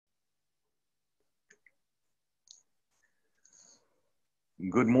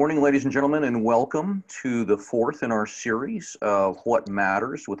Good morning, ladies and gentlemen, and welcome to the fourth in our series of What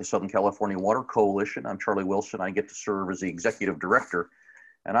Matters with the Southern California Water Coalition. I'm Charlie Wilson. I get to serve as the Executive Director,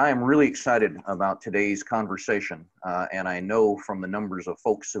 and I am really excited about today's conversation. And I know from the numbers of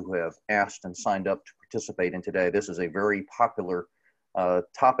folks who have asked and signed up to participate in today, this is a very popular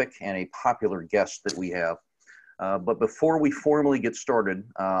topic and a popular guest that we have. But before we formally get started,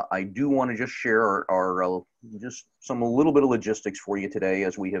 I do want to just share our just a little bit of logistics for you today,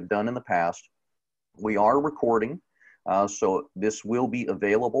 as we have done in the past. We are recording, so this will be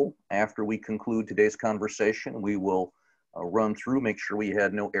available after we conclude today's conversation. We will run through, make sure we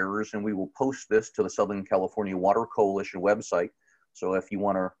had no errors, and we will post this to the Southern California Water Coalition website. So if you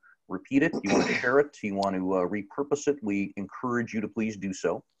want to repeat it, you want to share it, you want to repurpose it, we encourage you to please do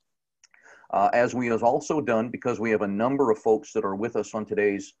so. As we have also done, because we have a number of folks that are with us on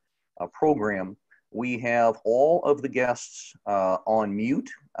today's program, we have all of the guests on mute,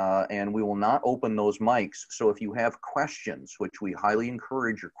 and we will not open those mics. So if you have questions, which we highly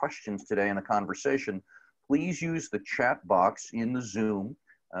encourage your questions today in the conversation, please use the chat box in the Zoom.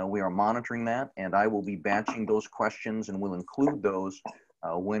 We are monitoring that, and I will be batching those questions, and we'll include those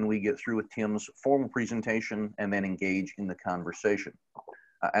when we get through with Tim's formal presentation and then engage in the conversation.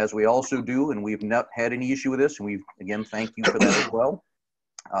 As we also do, and we've not had any issue with this, and we again thank you for that as well.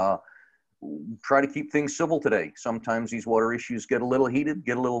 Try to keep things civil today. Sometimes these water issues get a little heated,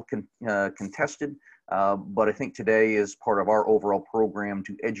 get a little contested, but I think today is part of our overall program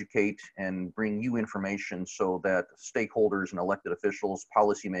to educate and bring you information so that stakeholders and elected officials,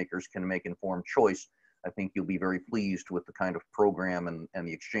 policymakers can make informed choice. I think you'll be very pleased with the kind of program and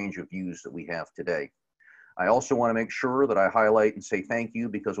the exchange of views that we have today. I also want to make sure that I highlight and say thank you,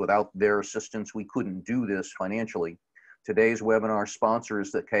 because without their assistance, we couldn't do this financially. Today's webinar sponsor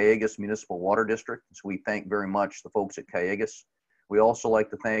is the Calleguas Municipal Water District, so we thank very much the folks at Calleguas. We also like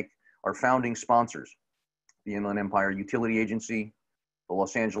to thank our founding sponsors, the Inland Empire Utility Agency, the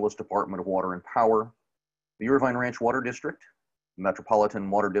Los Angeles Department of Water and Power, the Irvine Ranch Water District, the Metropolitan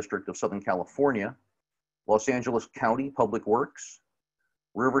Water District of Southern California, Los Angeles County Public Works,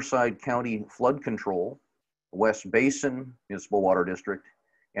 Riverside County Flood Control, West Basin Municipal Water District,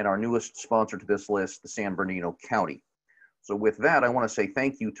 and our newest sponsor to this list, the San Bernardino County. So with that, I want to say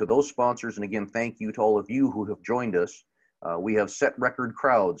thank you to those sponsors, and again, thank you to all of you who have joined us. We have set record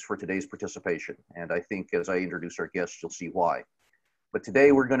crowds for today's participation, and I think as I introduce our guests, you'll see why. But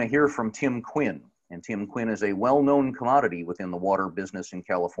today we're going to hear from Tim Quinn, and Tim Quinn is a well-known commodity within the water business in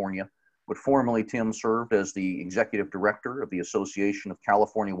California. But formerly, Tim served as the Executive Director of the Association of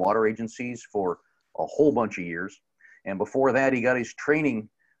California Water Agencies for a whole bunch of years. And before that, he got his training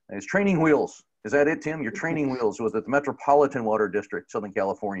wheels. Is that it, Tim? Your training wheels was at the Metropolitan Water District, Southern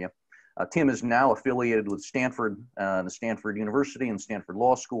California. Tim is now affiliated with Stanford, the Stanford University and Stanford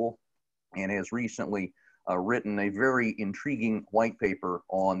Law School, and has recently written a very intriguing white paper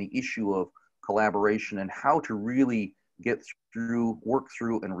on the issue of collaboration and how to really get through, work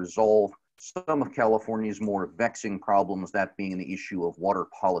through, and resolve some of California's more vexing problems, that being the issue of water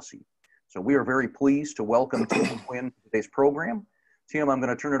policy. So we are very pleased to welcome Tim Quinn to today's program. Tim, I'm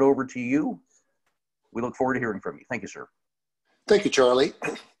going to turn it over to you. We look forward to hearing from you. Thank you, sir. Thank you, Charlie.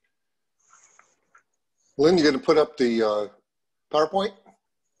 Lynn, you going to put up the PowerPoint?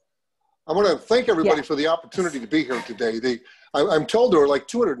 I want to thank everybody for the opportunity to be here today. I'm told there were like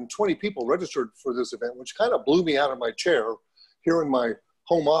 220 people registered for this event, which kind of blew me out of my chair here in my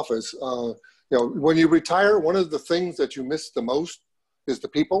home office. You know, when you retire, one of the things that you miss the most is the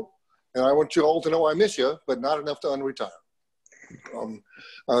people. And I want you all to know I miss you, but not enough to unretire.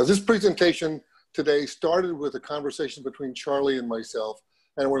 This presentation today started with a conversation between Charlie and myself.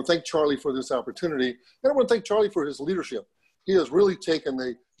 And I want to thank Charlie for this opportunity. And I want to thank Charlie for his leadership. He has really taken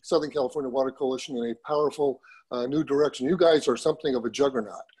the Southern California Water Coalition in a powerful new direction. You guys are something of a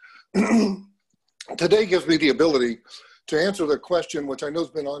juggernaut. Today gives me the ability to answer the question, which I know has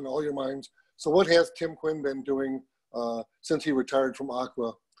been on all your minds. So what has Tim Quinn been doing since he retired from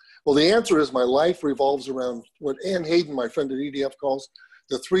Aqua? Well, the answer is my life revolves around what Ann Hayden, my friend at EDF, calls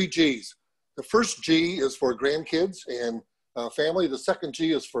the 3 Gs. The first G is for grandkids and family. The second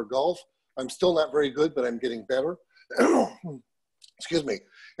G is for golf. I'm still not very good, but I'm getting better. Excuse me.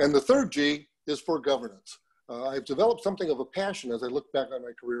 And the third G is for governance. I've developed something of a passion as I look back on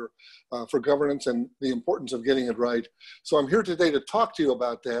my career for governance and the importance of getting it right. So I'm here today to talk to you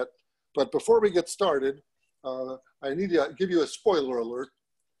about that. But before we get started, I need to give you a spoiler alert.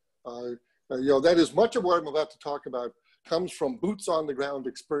 You know, that is much of what I'm about to talk about comes from boots on the ground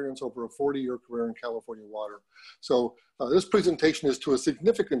experience over a 40-year career in California water. So this presentation is to a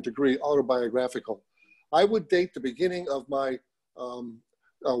significant degree autobiographical. I would date the beginning of my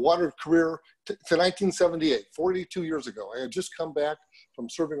water career to 1978, 42 years ago. I had just come back from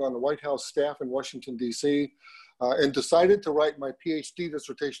serving on the White House staff in Washington, D.C., and decided to write my PhD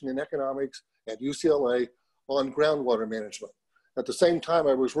dissertation in economics at UCLA on groundwater management. At the same time,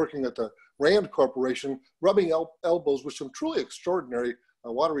 I was working at the RAND Corporation, rubbing elbows with some truly extraordinary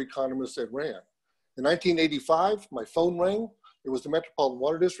water economists at RAND. In 1985, my phone rang. It was the Metropolitan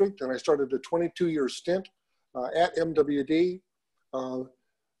Water District, and I started a 22-year stint at MWD.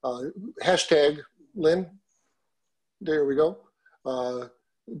 Hashtag Lynn, there we go.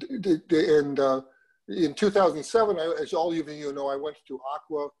 In 2007, as all of you know, I went to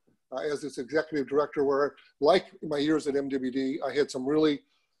Aqua as its executive director, where, like my years at MWD, I had some really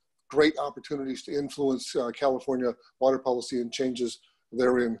great opportunities to influence California water policy and changes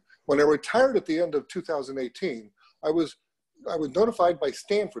therein. When I retired at the end of 2018, I was notified by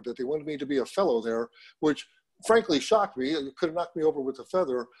Stanford that they wanted me to be a fellow there, which frankly shocked me. It could have knocked me over with a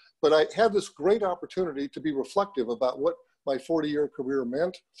feather, but I had this great opportunity to be reflective about what my 40-year career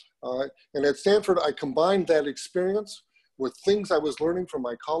meant. And at Stanford, I combined that experience with things I was learning from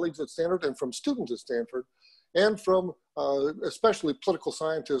my colleagues at Stanford and from students at Stanford, and from especially political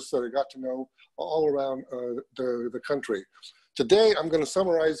scientists that I got to know all around the country. Today, I'm going to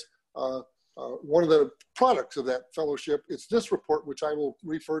summarize one of the products of that fellowship. It's this report, which I will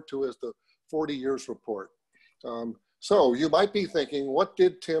refer to as the 40 Years Report. So you might be thinking, what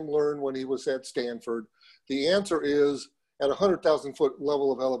did Tim learn when he was at Stanford? The answer is, at 100,000 foot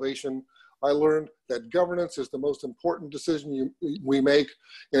level of elevation, I learned that governance is the most important decision we make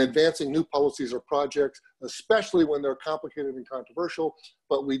in advancing new policies or projects, especially when they're complicated and controversial,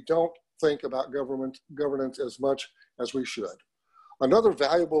 but we don't think about governance as much as we should. Another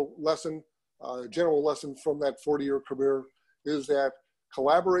valuable lesson, general lesson from that 40-year career, is that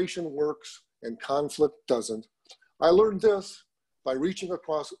collaboration works and conflict doesn't. I learned this by reaching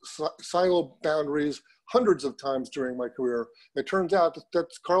across silo boundaries hundreds of times during my career. It turns out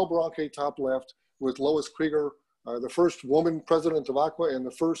that's Carl Barranque, top left, with Lois Krieger, the first woman president of Aqua and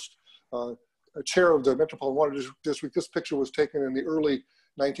the first chair of the Metropolitan Water District. This picture was taken in the early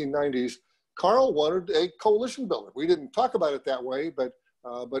 1990s. Carl wanted a coalition builder. We didn't talk about it that way, but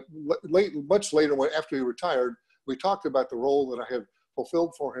much later, after he retired, we talked about the role that I had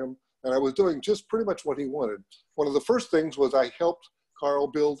fulfilled for him, and I was doing just pretty much what he wanted. One of the first things was I helped Carl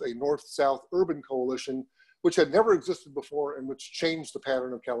build a north-south urban coalition, which had never existed before and which changed the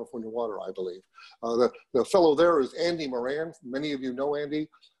pattern of California water, I believe. The fellow there is Andy Moran. Many of you know Andy.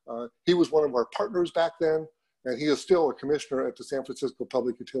 He was one of our partners back then, and he is still a commissioner at the San Francisco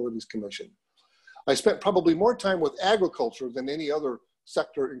Public Utilities Commission. I spent probably more time with agriculture than any other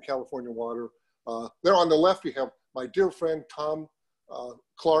sector in California water. There on the left, we have my dear friend Tom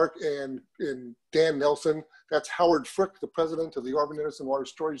Clark and Dan Nelson. That's Howard Frick, the president of the Auburn-Edison Water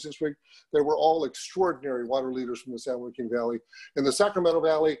Storage District. They were all extraordinary water leaders from the San Joaquin Valley. In the Sacramento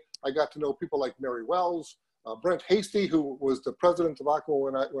Valley, I got to know people like Mary Wells, Brent Hasty, who was the president of Aqua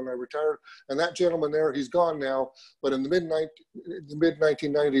when I retired, and that gentleman there, he's gone now, but in the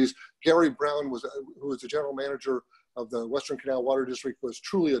mid-1990s, Gary Brown, who was the general manager of the Western Canal Water District, was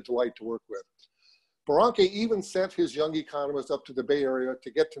truly a delight to work with. Barranque even sent his young economists up to the Bay Area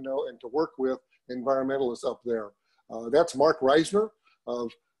to get to know and to work with environmentalists up there. That's Mark Reisner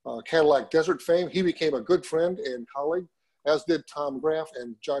of Cadillac Desert fame. He became a good friend and colleague, as did Tom Graff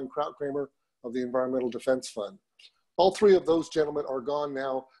and John Krautkramer of the Environmental Defense Fund. All three of those gentlemen are gone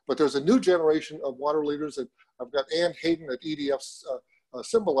now, but there's a new generation of water leaders. And I've got Ann Hayden at EDF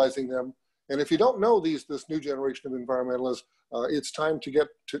symbolizing them. And if you don't know this new generation of environmentalists, it's time to get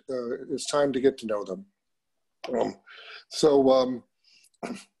to know them. I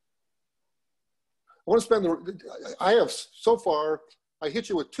want to spend so far, I hit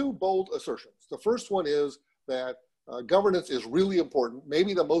you with two bold assertions. The first one is that governance is really important,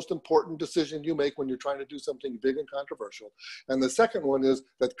 maybe the most important decision you make when you're trying to do something big and controversial. And the second one is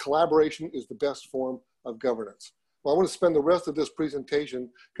that collaboration is the best form of governance. Well, I want to spend the rest of this presentation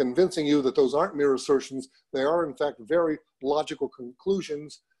convincing you that those aren't mere assertions. They are, in fact, very logical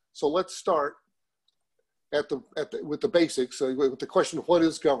conclusions. So let's start with the basics, with the question, what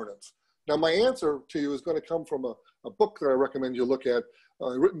is governance? Now, my answer to you is going to come from a book that I recommend you look at,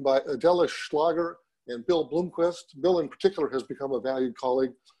 written by Adela Schlager and Bill Bloomquist. Bill, in particular, has become a valued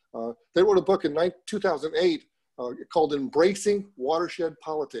colleague. They wrote a book in 2008 called Embracing Watershed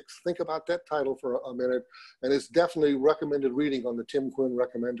Politics. Think about that title for a minute, and it's definitely recommended reading on the Tim Quinn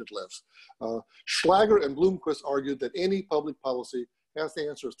recommended list. Schlager and Bloomquist argued that any public policy has to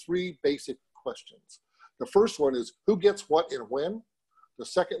answer three basic questions. The first one is who gets what and when? The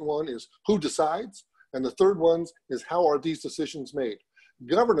second one is who decides? And the third one is how are these decisions made?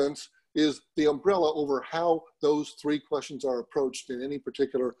 Governance is the umbrella over how those three questions are approached in any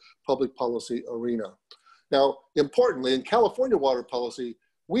particular public policy arena. Now, importantly, in California water policy,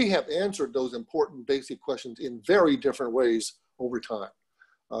 we have answered those important basic questions in very different ways over time.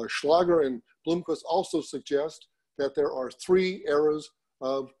 Schlager and Bloomquist also suggest that there are three eras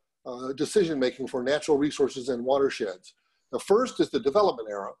of decision-making for natural resources and watersheds. The first is the development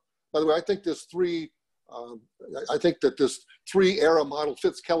era. By the way, I think that this three-era model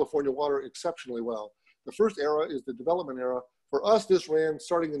fits California water exceptionally well. The first era is the development era. For us, this ran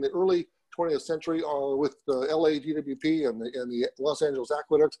starting in the early 20th century with the LA DWP and the Los Angeles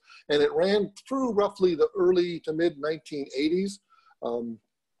aqueducts, and it ran through roughly the early to mid 1980s.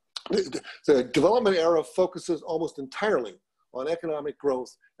 The development era focuses almost entirely on economic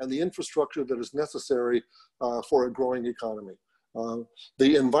growth and the infrastructure that is necessary for a growing economy.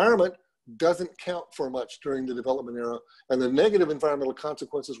 The environment doesn't count for much during the development era, and the negative environmental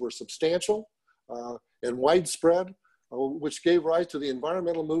consequences were substantial and widespread, which gave rise to the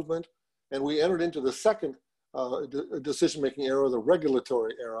environmental movement. And we entered into the second decision-making era, the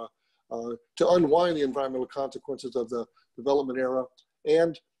regulatory era, to unwind the environmental consequences of the development era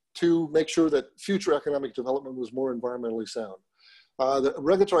and to make sure that future economic development was more environmentally sound. The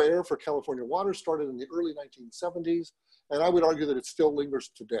regulatory era for California water started in the early 1970s, and I would argue that it still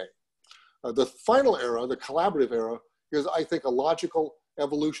lingers today. The final era, the collaborative era, is, I think, a logical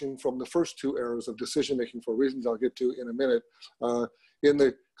evolution from the first two eras of decision-making for reasons I'll get to in a minute. In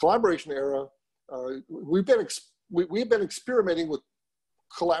the collaboration era, we've been experimenting with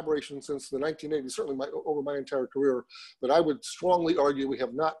collaboration since the 1980s, certainly over my entire career, but I would strongly argue we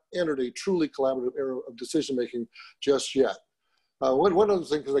have not entered a truly collaborative era of decision-making just yet. One other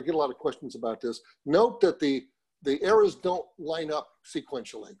thing, because I get a lot of questions about this, note that the eras don't line up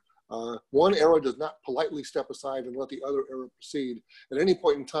sequentially. One era does not politely step aside and let the other era proceed. At any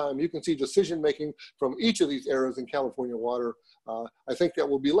point in time, you can see decision-making from each of these eras in California water. I think that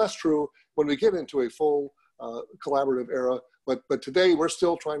will be less true when we get into a full collaborative era, but today we're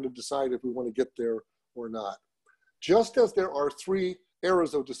still trying to decide if we want to get there or not. Just as there are three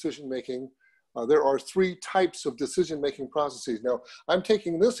eras of decision-making, there are three types of decision-making processes. Now, I'm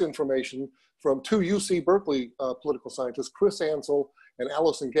taking this information from two UC Berkeley political scientists, Chris Ansell and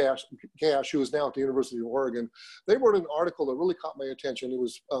Allison Gash, who is now at the University of Oregon. They wrote an article that really caught my attention. It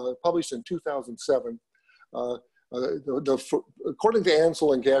was published in 2007. According to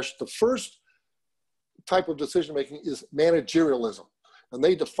Ansell and Gash, the first type of decision-making is managerialism. And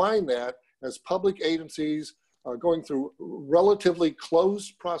they define that as public agencies going through relatively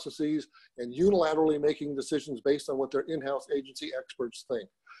closed processes and unilaterally making decisions based on what their in-house agency experts think.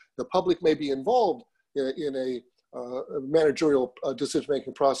 The public may be involved in a managerial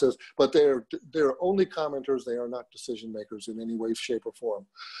decision-making process, but they're only commenters. They are not decision makers in any way, shape, or form.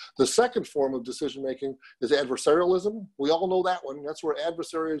 The second form of decision-making is adversarialism. We all know that one. That's where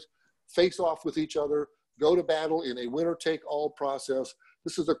adversaries face off with each other, go to battle in a winner-take-all process.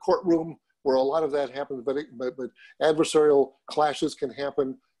 This is a courtroom where a lot of that happens, but adversarial clashes can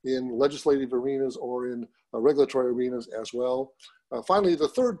happen in legislative arenas or in regulatory arenas as well. Finally, the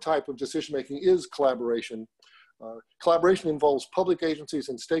third type of decision-making is collaboration. Collaboration involves public agencies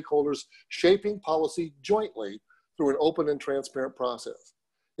and stakeholders shaping policy jointly through an open and transparent process.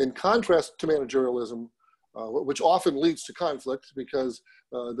 In contrast to managerialism, which often leads to conflict because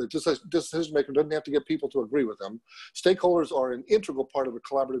the decision maker doesn't have to get people to agree with them, stakeholders are an integral part of a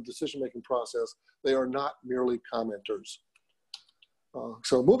collaborative decision-making process. They are not merely commenters.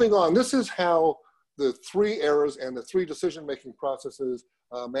 So moving on, this is how the three eras and the three decision-making processes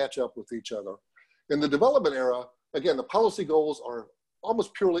match up with each other. In the development era, again, the policy goals are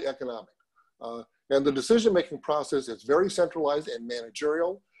almost purely economic. And the decision-making process is very centralized and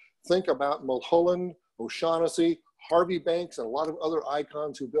managerial. Think about Mulholland, O'Shaughnessy, Harvey Banks, and a lot of other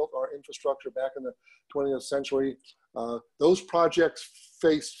icons who built our infrastructure back in the 20th century. Those projects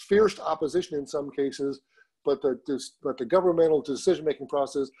faced fierce opposition in some cases, but the governmental decision-making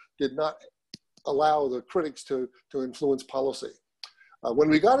process did not allow the critics to influence policy. When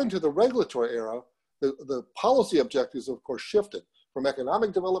we got into the regulatory era, the policy objectives, of course, shifted from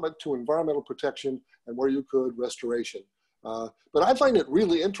economic development to environmental protection and where you could, restoration. But I find it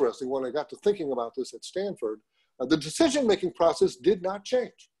really interesting when I got to thinking about this at Stanford, the decision-making process did not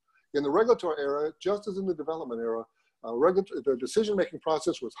change. In the regulatory era, just as in the development era, the decision-making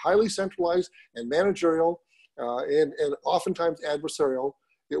process was highly centralized and managerial and oftentimes adversarial.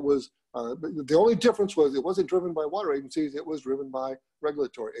 It was, the only difference was it wasn't driven by water agencies, it was driven by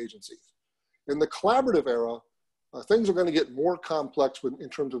regulatory agencies. In the collaborative era, things are going to get more complex in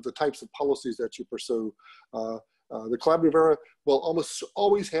terms of the types of policies that you pursue. The collaborative era will almost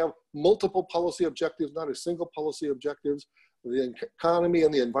always have multiple policy objectives, not a single policy objectives. The economy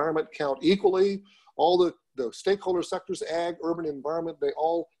and the environment count equally. All the stakeholder sectors, ag, urban, environment, they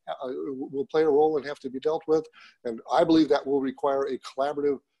all will play a role and have to be dealt with. And I believe that will require a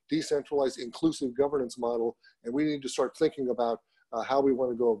collaborative, decentralized, inclusive governance model. And we need to start thinking about how we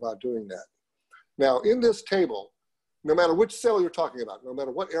want to go about doing that. Now, in this table, no matter which cell you're talking about, no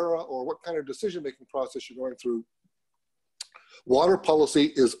matter what era or what kind of decision-making process you're going through, water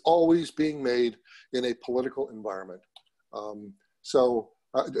policy is always being made in a political environment.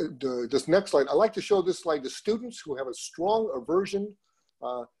 This next slide, I like to show this slide to students who have a strong aversion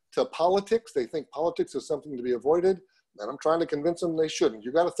to politics. They think politics is something to be avoided, and I'm trying to convince them they shouldn't.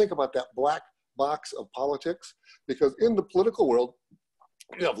 You got to think about that black box of politics, because in the political world,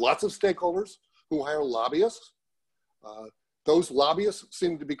 you have lots of stakeholders who hire lobbyists. Those lobbyists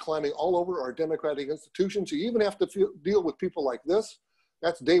seem to be climbing all over our democratic institutions. You even have to deal with people like this.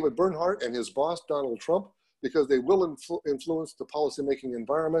 That's David Bernhardt and his boss, Donald Trump, because they will influence the policymaking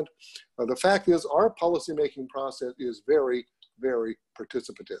environment. The fact is, our policymaking process is very, very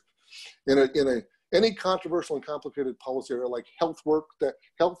participative. In any controversial and complicated policy area like health work,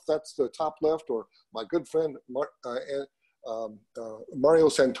 that's the top left, or my good friend Mario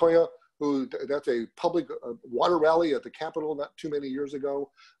Santoya, that's a public water rally at the Capitol not too many years ago.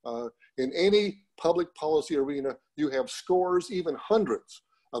 In any public policy arena, you have scores, even hundreds,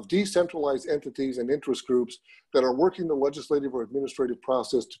 of decentralized entities and interest groups that are working the legislative or administrative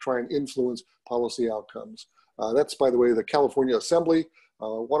process to try and influence policy outcomes. That's, by the way, the California Assembly,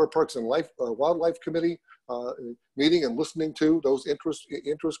 Water Parks and Wildlife Committee, meeting and listening to those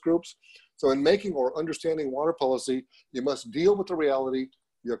interest groups. So in making or understanding water policy, you must deal with the reality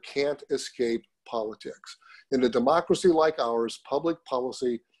you can't escape politics. In a democracy like ours, public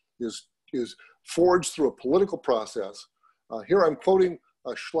policy is forged through a political process. Here I'm quoting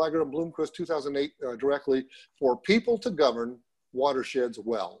Schlager and Bloomquist 2008 directly. For people to govern watersheds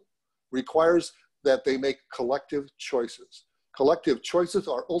well requires that they make collective choices. Collective choices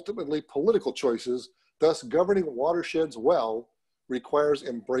are ultimately political choices. Thus, governing watersheds well requires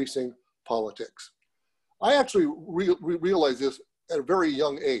embracing politics. I actually realized this at a very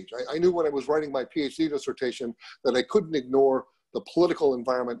young age. I knew when I was writing my PhD dissertation that I couldn't ignore the political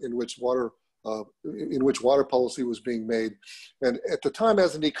environment in which water policy was being made. And at the time,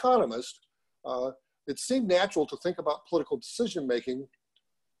 as an economist, it seemed natural to think about political decision-making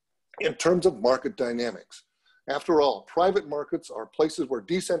in terms of market dynamics. After all, private markets are places where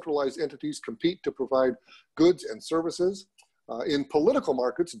decentralized entities compete to provide goods and services. In political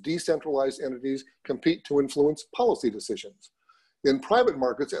markets, decentralized entities compete to influence policy decisions. In private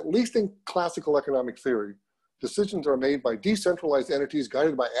markets, at least in classical economic theory, decisions are made by decentralized entities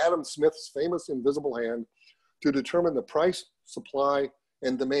guided by Adam Smith's famous invisible hand to determine the price, supply,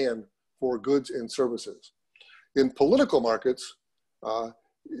 and demand for goods and services. In political markets,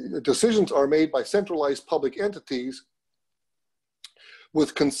 decisions are made by centralized public entities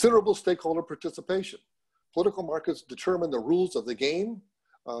with considerable stakeholder participation. Political markets determine the rules of the game,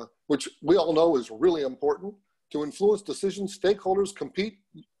 which we all know is really important. To influence decisions, stakeholders compete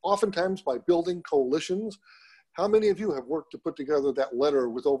oftentimes by building coalitions. How many of you have worked to put together that letter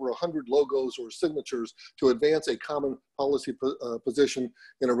with over 100 logos or signatures to advance a common policy position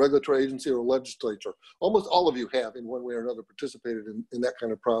in a regulatory agency or legislature? Almost all of you have, in one way or another, participated in that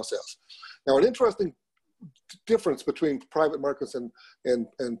kind of process. Now, an interesting difference between private markets and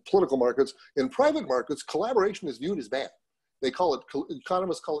political markets. In private markets, collaboration is viewed as bad.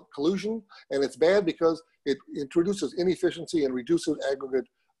 Economists call it collusion, and it's bad because it introduces inefficiency and reduces aggregate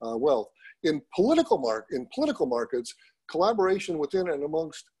wealth. In political markets, collaboration within and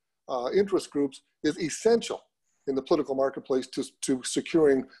amongst interest groups is essential in the political marketplace to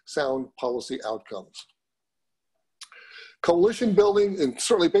securing sound policy outcomes. Coalition building, and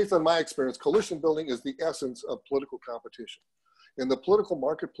certainly based on my experience, coalition building is the essence of political competition. In the political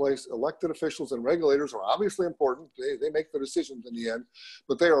marketplace, elected officials and regulators are obviously important. They make the decisions in the end,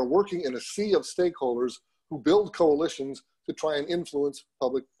 but they are working in a sea of stakeholders who build coalitions to try and influence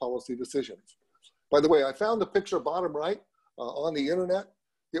public policy decisions. By the way, I found the picture bottom right on the internet.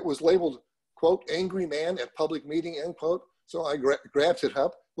 It was labeled, quote, "angry man at public meeting," end quote. So I grabbed it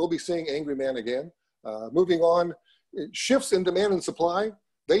up. We'll be seeing angry man again. Moving on, shifts in demand and supply,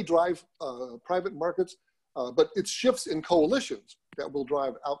 they drive private markets, but it's shifts in coalitions that will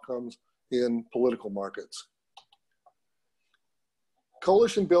drive outcomes in political markets.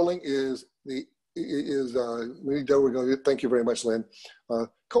 Coalition building thank you very much, Lynn.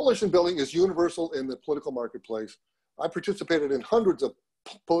 Coalition building is universal in the political marketplace. I participated in hundreds of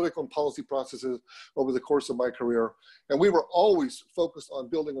political and policy processes over the course of my career. And we were always focused on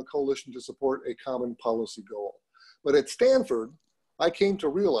building a coalition to support a common policy goal. But at Stanford, I came to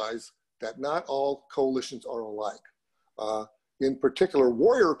realize that not all coalitions are alike. In particular,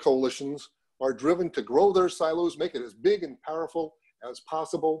 warrior coalitions are driven to grow their silos, make it as big and powerful as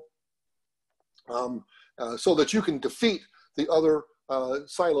possible, so that you can defeat the other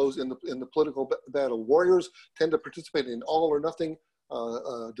silos in the political battle. Warriors tend to participate in all or nothing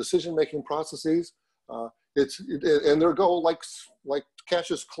decision-making processes. And their goal, like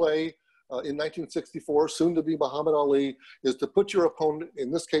Cassius Clay in 1964, soon to be Muhammad Ali, is to put your opponent,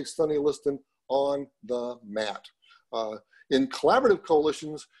 in this case Sonny Liston, on the mat. In collaborative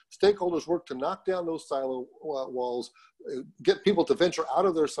coalitions, stakeholders work to knock down those silo walls, get people to venture out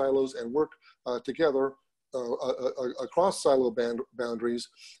of their silos and work together across silo boundaries.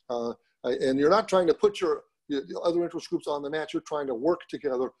 And you're not trying to put your other interest groups on the mat, you're trying to work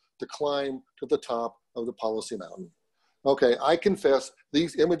together to climb to the top of the policy mountain. Okay, I confess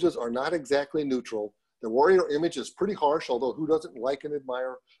these images are not exactly neutral. The warrior image is pretty harsh, although who doesn't like and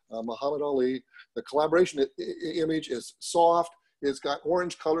admire Muhammad Ali? The collaboration image is soft. It's got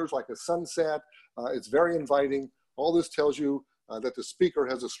orange colors like a sunset. It's very inviting. All this tells you that the speaker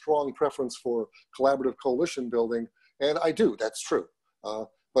has a strong preference for collaborative coalition building. And I do, that's true.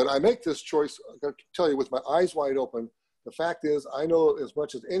 But I make this choice, I got to tell you, with my eyes wide open. The fact is, I know as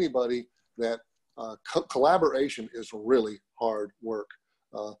much as anybody that collaboration is really hard work.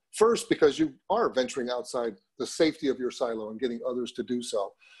 First, because you are venturing outside the safety of your silo and getting others to do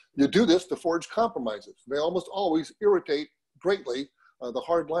so. You do this to forge compromises. They almost always irritate greatly the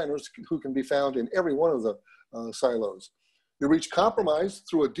hardliners who can be found in every one of the silos. You reach compromise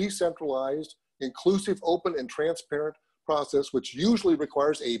through a decentralized, inclusive, open, and transparent process, which usually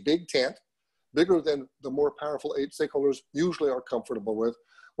requires a big tent, bigger than the more powerful 8 stakeholders usually are comfortable with.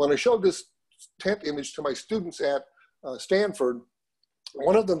 When I showed this tent image to my students at Stanford,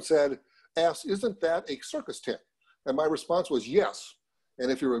 one of them asked, isn't that a circus tent? And my response was yes.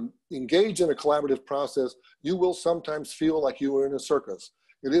 And if you're engaged in a collaborative process, you will sometimes feel like you are in a circus.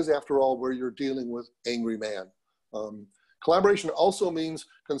 It is, after all, where you're dealing with angry man. Collaboration also means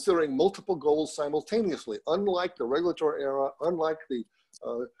considering multiple goals simultaneously. Unlike the regulatory era, unlike the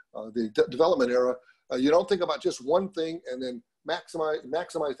development era, you don't think about just one thing and then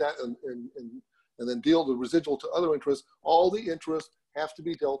maximize that and then deal the residual to other interests. All the interests have to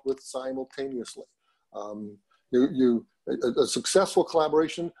be dealt with simultaneously. A successful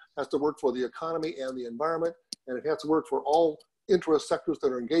collaboration has to work for the economy and the environment, and it has to work for all interest sectors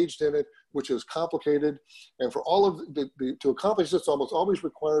that are engaged in it, which is complicated. And for all of to accomplish this almost always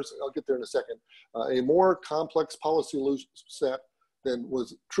requires, I'll get there in a second, a more complex policy set than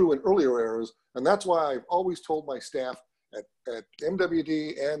was true in earlier eras. And that's why I've always told my staff at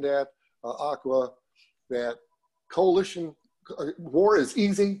MWD and at Aqua that coalition, war is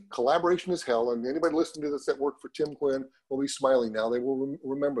easy, collaboration is hell. And anybody listening to this that worked for Tim Quinn will be smiling now. They will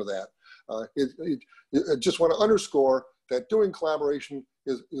remember that. I just want to underscore that doing collaboration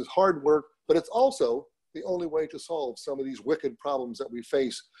is hard work, but it's also the only way to solve some of these wicked problems that we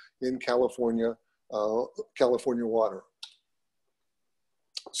face in California water.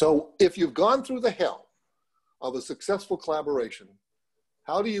 So if you've gone through the hell of a successful collaboration,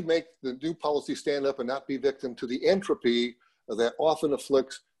 how do you make the new policy stand up and not be victim to the entropy that often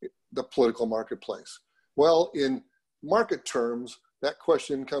afflicts the political marketplace? Well, in market terms, that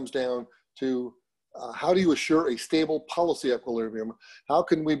question comes down to how do you assure a stable policy equilibrium? How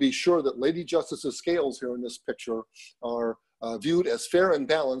can we be sure that Lady Justice's scales here in this picture are viewed as fair and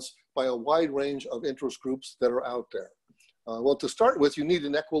balanced by a wide range of interest groups that are out there? Well, to start with, you need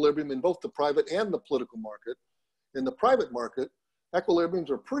an equilibrium in both the private and the political market. In the private market, equilibriums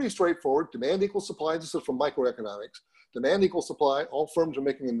are pretty straightforward. Demand equals supply. This is from microeconomics. Demand equals supply. All firms are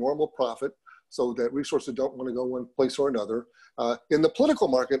making a normal profit so that resources don't want to go one place or another. In the political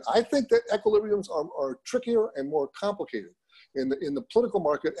market, I think that equilibriums are trickier and more complicated. In the political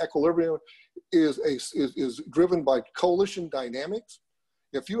market, equilibrium is driven by coalition dynamics.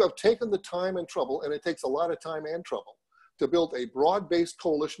 If you have taken the time and trouble, and it takes a lot of time and trouble, to build a broad-based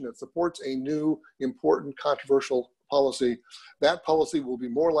coalition that supports a new, important, controversial policy, that policy will be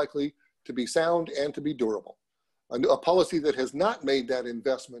more likely to be sound and to be durable. A policy that has not made that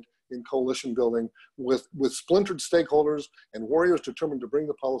investment in coalition building with splintered stakeholders and warriors determined to bring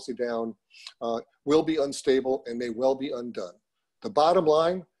the policy down will be unstable and may well be undone. The bottom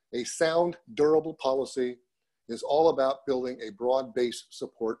line, a sound, durable policy is all about building a broad-based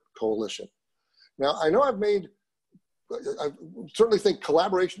support coalition. Now, I know I certainly think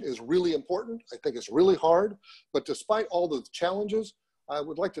collaboration is really important. I think it's really hard, but despite all the challenges, I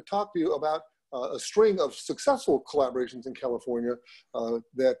would like to talk to you about a string of successful collaborations in California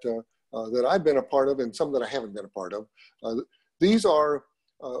that I've been a part of and some that I haven't been a part of. These are,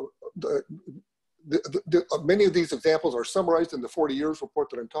 many of these examples are summarized in the 40 Years report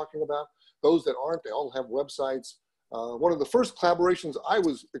that I'm talking about. Those that aren't, they all have websites. One of the first collaborations I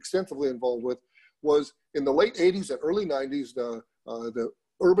was extensively involved with was in the late 80s and early 90s, the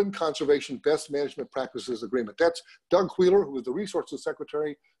Urban Conservation Best Management Practices Agreement. That's Doug Wheeler, who was the Resources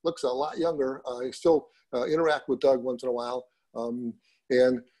Secretary, looks a lot younger. I still interact with Doug once in a while.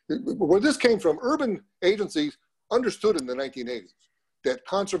 And where this came from, urban agencies understood in the 1980s that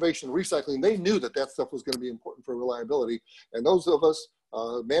conservation and recycling, they knew that that stuff was going to be important for reliability. And those of us,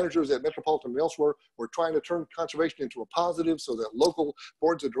 managers at Metropolitan and elsewhere, were trying to turn conservation into a positive so that local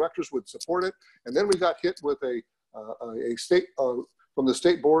boards of directors would support it. And then we got hit with a state, from the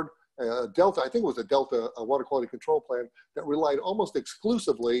state board, Delta, I think it was a Delta water quality control plan that relied almost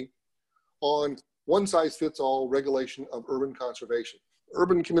exclusively on one-size-fits-all regulation of urban conservation.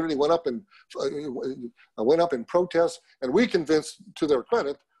 Urban community went up in protest, and we convinced, to their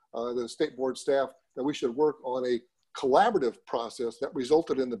credit, the state board staff, that we should work on a collaborative process that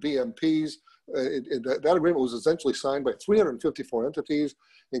resulted in the BMPs. That agreement was essentially signed by 354 entities,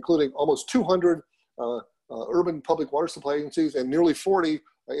 including almost 200 urban public water supply agencies and nearly 40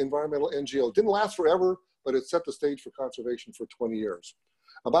 environmental NGOs. Didn't last forever, but it set the stage for conservation for 20 years.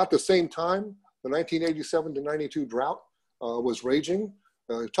 About the same time, the 1987 to 92 drought was raging.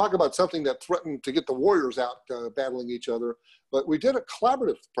 Talk about something that threatened to get the warriors out battling each other. But we did a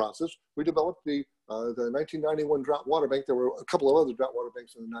collaborative process. We developed the 1991 Drought Water Bank. There were a couple of other drought water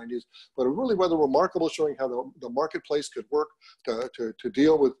banks in the 90s, but it really rather remarkable, showing how the marketplace could work to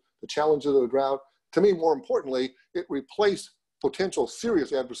deal with the challenges of the drought. To me, more importantly, it replaced potential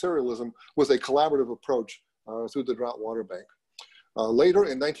serious adversarialism with a collaborative approach through the Drought Water Bank. Later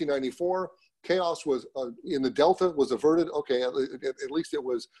in 1994, chaos was in the Delta was averted. Okay, at least it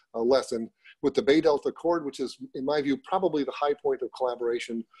was lessened with the Bay Delta Accord, which is, in my view, probably the high point of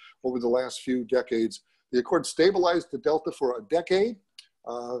collaboration over the last few decades. The Accord stabilized the Delta for a decade,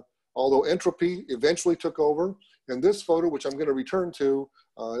 although entropy eventually took over. And this photo, which I'm going to return to,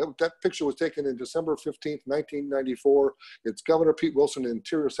 that picture was taken in December 15th, 1994. It's Governor Pete Wilson and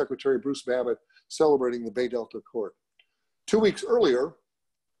Interior Secretary Bruce Babbitt celebrating the Bay Delta Accord. 2 weeks earlier,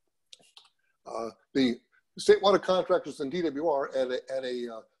 the state water contractors and DWR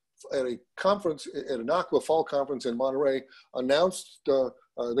at a conference, at an Aqua Fall conference in Monterey, announced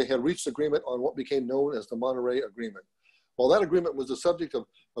they had reached agreement on what became known as the Monterey Agreement. While that agreement was the subject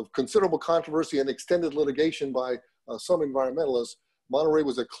of considerable controversy and extended litigation by some environmentalists, Monterey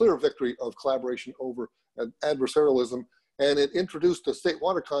was a clear victory of collaboration over adversarialism, and it introduced the state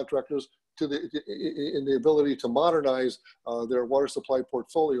water contractors to in the ability to modernize their water supply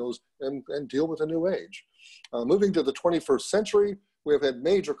portfolios and deal with a new age. Moving to the 21st century, we have had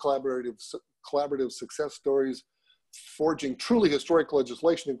major collaborative success stories, forging truly historic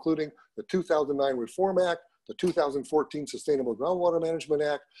legislation, including the 2009 Reform Act, the 2014 Sustainable Groundwater Management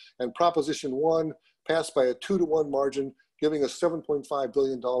Act, and Proposition 1 passed by a 2-to-1 margin, giving us $7.5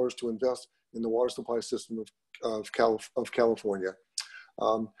 billion to invest in the water supply system of California.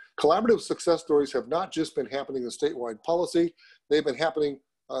 Collaborative success stories have not just been happening in statewide policy, they've been happening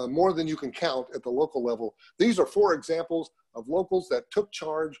more than you can count at the local level. These are 4 examples of locals that took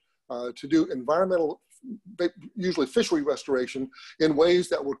charge to do environmental, usually fishery restoration, in ways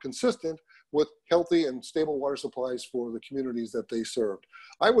that were consistent with healthy and stable water supplies for the communities that they served.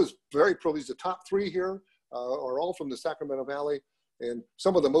 I was very privileged. The top 3 here are all from the Sacramento Valley, and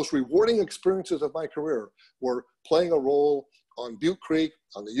some of the most rewarding experiences of my career were playing a role on Butte Creek,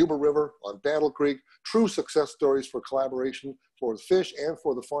 on the Yuba River, on Battle Creek, true success stories for collaboration for the fish and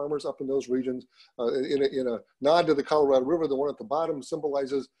for the farmers up in those regions. In a nod to the Colorado River, the one at the bottom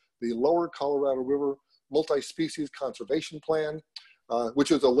symbolizes the Lower Colorado River Multi-Species Conservation Plan,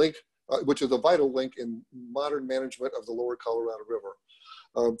 which is a link, which is a vital link in modern management of the Lower Colorado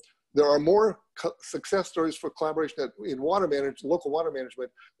River. There are more success stories for collaboration in water management, local water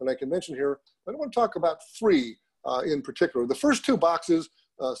management, than I can mention here. But I want to talk about 3 in particular. The first 2 boxes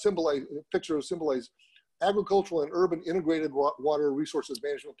pictures symbolize agricultural and urban integrated water resources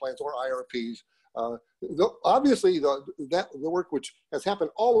management plans, or IRPs. Obviously, the work which has happened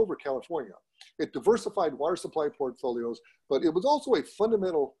all over California, it diversified water supply portfolios, but it was also a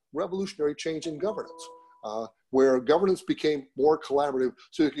fundamental revolutionary change in governance, where governance became more collaborative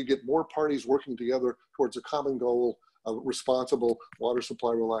so you could get more parties working together towards a common goal of responsible water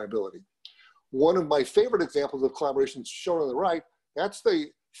supply reliability. One of my favorite examples of collaboration shown on the right, that's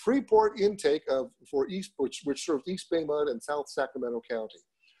the Freeport intake for East, which serves East Bay Mud and South Sacramento County.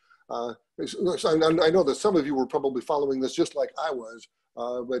 I know that some of you were probably following this just like I was,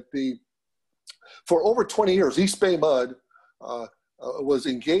 but for over 20 years, East Bay Mud was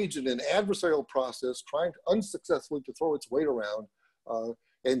engaged in an adversarial process, trying to unsuccessfully to throw its weight around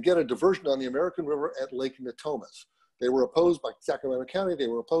and get a diversion on the American River at Lake Natomas. They were opposed by Sacramento County. They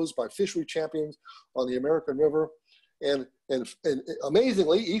were opposed by fishery champions on the American River. And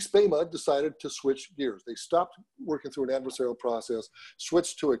amazingly, East Bay Mud decided to switch gears. They stopped working through an adversarial process,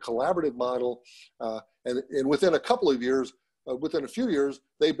 switched to a collaborative model, and within a couple of years, within a few years,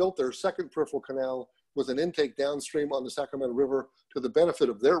 they built their second peripheral canal with an intake downstream on the Sacramento River to the benefit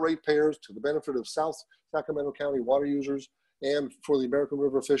of their ratepayers, to the benefit of South Sacramento County water users, and for the American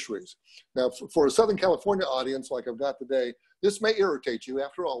River fisheries. Now, for a Southern California audience like I've got today, this may irritate you.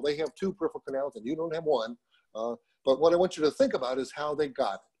 After all, they have two peripheral canals and you don't have one. But what I want you to think about is how they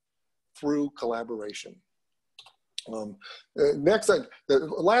got it, through collaboration. Next, the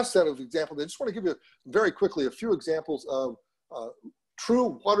last set of examples, I just want to give you very quickly a few examples of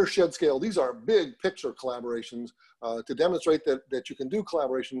true watershed scale. These are big picture collaborations to demonstrate that you can do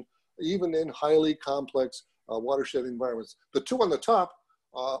collaboration even in highly complex watershed environments. The two on the top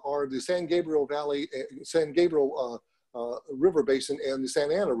are the San Gabriel Valley, San Gabriel River Basin and the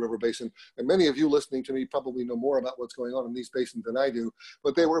Santa Ana River Basin. And many of you listening to me probably know more about what's going on in these basins than I do,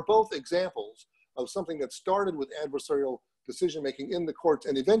 but they were both examples of something that started with adversarial decision-making in the courts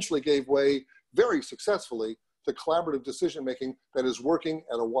and eventually gave way very successfully to collaborative decision-making that is working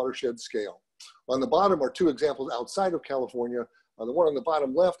at a watershed scale. On the bottom are two examples outside of California. The one on the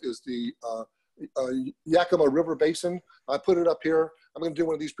bottom left is the Yakima River Basin. I put it up here. I'm going to do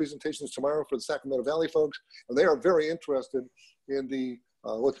one of these presentations tomorrow for the Sacramento Valley folks, and they are very interested in the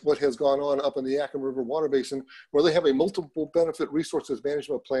what has gone on up in the Yakima River Water Basin, where they have a multiple benefit resources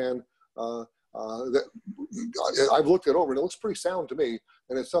management plan that I've looked it over, and it looks pretty sound to me,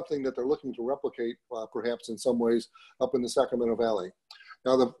 and it's something that they're looking to replicate perhaps in some ways up in the Sacramento Valley.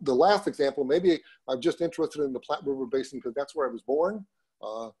 Now, the last example, maybe I'm just interested in the Platte River Basin because that's where I was born.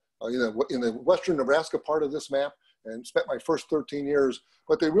 In the western Nebraska part of this map, and spent my first 13 years,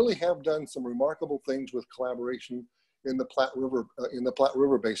 but they really have done some remarkable things with collaboration in the Platte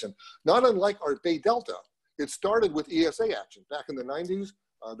River Basin. Not unlike our Bay Delta, it started with ESA action. Back in the 90s,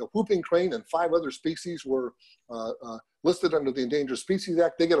 the whooping crane and 5 other species were listed under the Endangered Species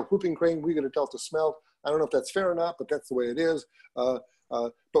Act. They get a whooping crane, we get a Delta smelt. I don't know if that's fair or not, but that's the way it is.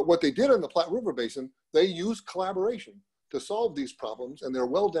 But what they did in the Platte River Basin, they used collaboration to solve these problems, and they're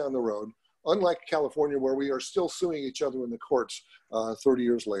well down the road, unlike California, where we are still suing each other in the courts 30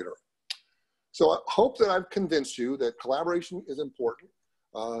 years later. So I hope that I've convinced you that collaboration is important,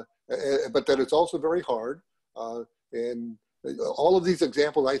 but that it's also very hard. And all of these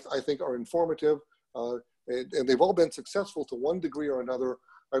examples, I think, are informative, and they've all been successful to one degree or another.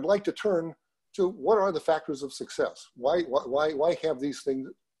 I'd like to turn to what are the factors of success? Why have these things,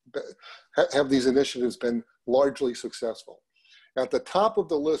 have these initiatives been largely successful? At the top of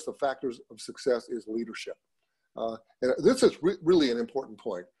the list of factors of success is leadership. And this is really an important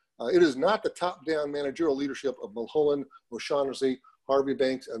point. It is not the top-down managerial leadership of Mulholland, O'Shaughnessy, Harvey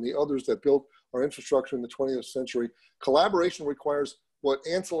Banks, and the others that built our infrastructure in the 20th century. Collaboration requires what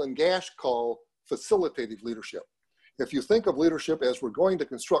Ansel and Gash call facilitative leadership. If you think of leadership as we're going to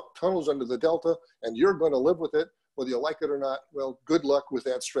construct tunnels under the Delta and you're going to live with it, whether you like it or not, well, good luck with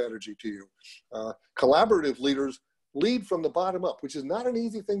that strategy to you. Collaborative leaders lead from the bottom up, which is not an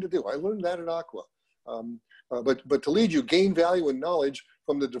easy thing to do. I learned that at Aqua. But to lead, you gain value and knowledge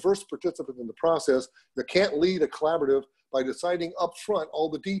from the diverse participants in the process. You can't lead a collaborative by deciding up front all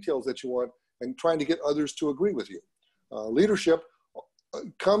the details that you want and trying to get others to agree with you. Leadership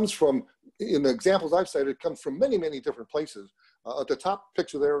comes from, in the examples I've cited, comes from many, many different places. At the top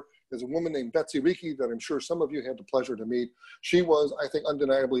picture there is a woman named Betsy Reekie that I'm sure some of you had the pleasure to meet. She was, I think,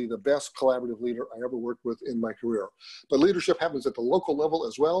 undeniably the best collaborative leader I ever worked with in my career. But leadership happens at the local level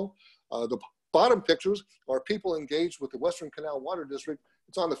as well. The bottom pictures are people engaged with the Western Canal Water District.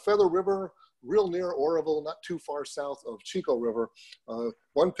 It's on the Feather River, real near Oroville, not too far south of Chico River.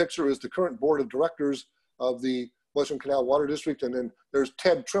 One picture is the current board of directors of the Western Canal Water District. And then there's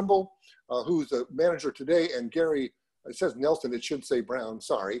Ted Trimble, who's the manager today, and Gary, it says Nelson, it should say Brown,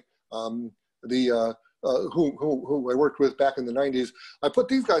 sorry, who I worked with back in the 90s. I put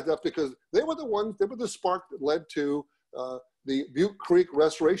these guys up because they were the spark that led to the Butte Creek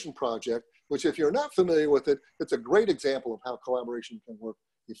Restoration Project, which if you're not familiar with it, it's a great example of how collaboration can work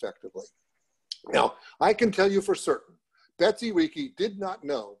effectively. Now, I can tell you for certain, Betsy Reekie did not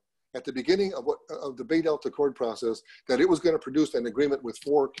know at the beginning of the Bay Delta Accord process that it was going to produce an agreement with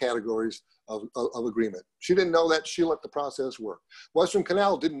 4 categories of agreement. She didn't know that. She let the process work. Western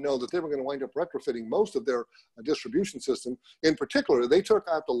Canal didn't know that they were going to wind up retrofitting most of their distribution system. In particular, they took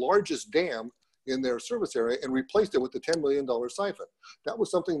out the largest dam in their service area and replaced it with the $10 million siphon. That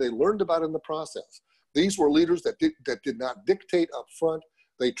was something they learned about in the process. These were leaders that did not dictate up front.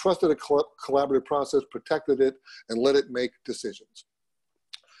 They trusted a collaborative process, protected it, and let it make decisions.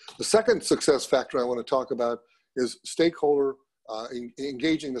 The second success factor I want to talk about is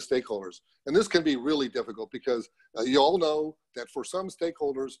engaging the stakeholders. And this can be really difficult because you all know that for some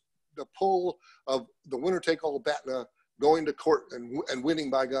stakeholders, the pull of the winner-take-all BATNA going to court and winning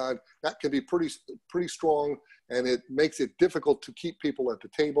by God, that can be pretty strong, and it makes it difficult to keep people at the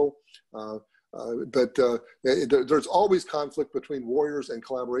table. There's always conflict between warriors and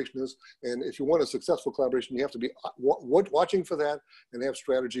collaborationists, and if you want a successful collaboration, you have to be watching for that and have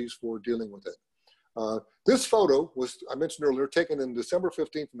strategies for dealing with it. This photo was, I mentioned earlier, taken in December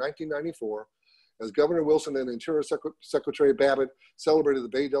 15th, 1994, as Governor Wilson and Interior Secretary Babbitt celebrated the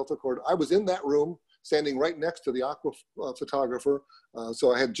Bay Delta Accord. I was in that room, standing right next to the aqua photographer.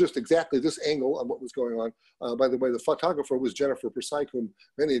 So I had just exactly this angle on what was going on. By the way, the photographer was Jennifer Persyke, whom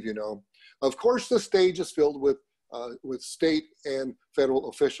many of you know. Of course, the stage is filled with state and federal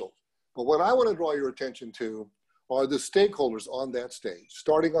officials. But what I want to draw your attention to are the stakeholders on that stage.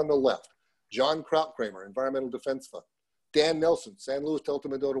 Starting on the left, John Krautkramer, Environmental Defense Fund. Dan Nelson, San Luis Delta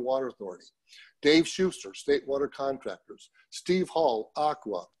Mendota Water Authority. Dave Schuster, State Water Contractors. Steve Hall,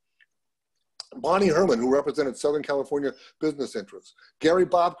 Aqua. Bonnie Herman, who represented Southern California business interests. Gary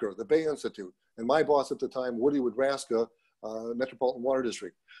Bobker, the Bay Institute, and my boss at the time, Woody Woodruska, Metropolitan Water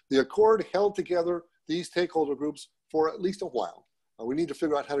District. The Accord held together these stakeholder groups for at least a while. We need to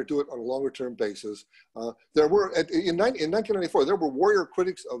figure out how to do it on a longer term basis. In 1994, there were warrior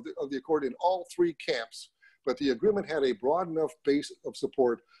critics of the Accord in all 3 camps, but the agreement had a broad enough base of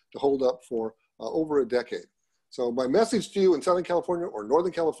support to hold up for over a decade. So my message to you in Southern California or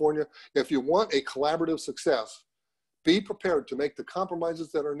Northern California, if you want a collaborative success, be prepared to make the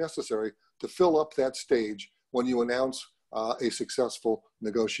compromises that are necessary to fill up that stage when you announce a successful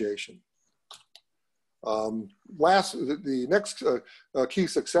negotiation. The next key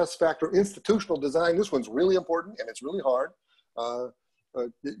success factor, institutional design. This one's really important and it's really hard,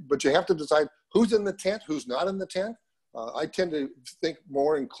 but you have to decide who's in the tent, who's not in the tent. I tend to think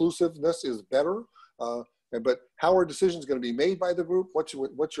more inclusiveness is better. But how are decisions going to be made by the group? What's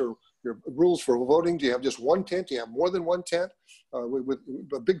your rules for voting? Do you have just one tent? Do you have more than one tent? With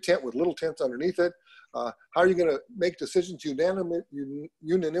a big tent with little tents underneath it? How are you going to make decisions?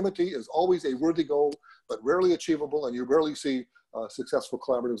 Unanimity is always a worthy goal, but rarely achievable, and you rarely see successful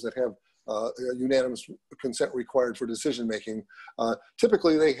collaboratives that have unanimous consent required for decision making.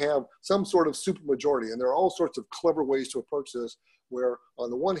 Typically, they have some sort of supermajority, and there are all sorts of clever ways to approach this, where on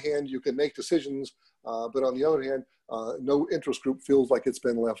the one hand, you can make decisions, but on the other hand, no interest group feels like it's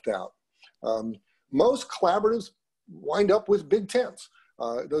been left out. Most collaboratives wind up with big tents.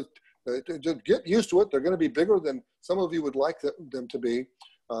 Just get used to it. They're going to be bigger than some of you would like them to be.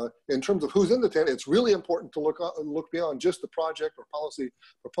 In terms of who's in the tent, it's really important to look beyond just the project or policy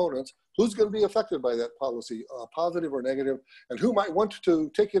proponents. Who's going to be affected by that policy, positive or negative, and who might want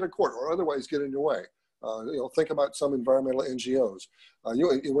to take you to court or otherwise get in your way. Think about some environmental NGOs. When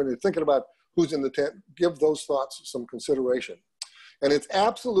you're thinking about who's in the tent, give those thoughts some consideration. And it's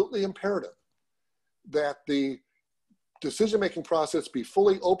absolutely imperative that the decision-making process be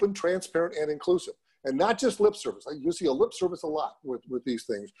fully open, transparent, and inclusive. And not just lip service. You see a lip service a lot with these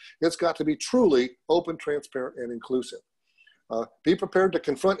things. It's got to be truly open, transparent, and inclusive. Be prepared to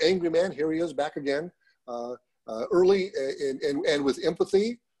confront angry man, here he is back again, early and with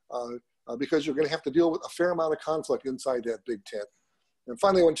empathy, because you're going to have to deal with a fair amount of conflict inside that big tent. And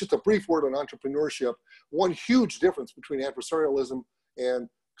finally, just a brief word on entrepreneurship. One huge difference between adversarialism and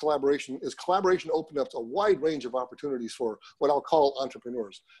collaboration is collaboration opened up a wide range of opportunities for what I'll call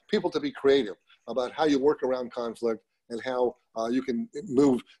entrepreneurs, people to be creative about how you work around conflict and how you can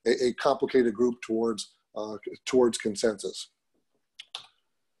move a complicated group towards consensus.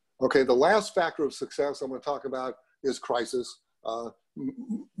 Okay, the last factor of success I'm going to talk about is crisis. I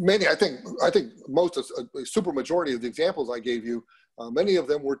think most of a super majority of the examples I gave you, many of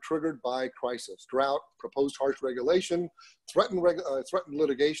them were triggered by crisis, drought, proposed harsh regulation, threatened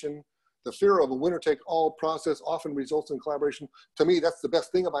litigation. The fear of a winner-take-all process often results in collaboration. To me, that's the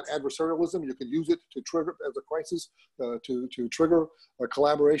best thing about adversarialism. You can use it to trigger as a crisis, to trigger a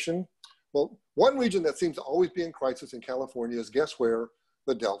collaboration. Well, one region that seems to always be in crisis in California is, guess where?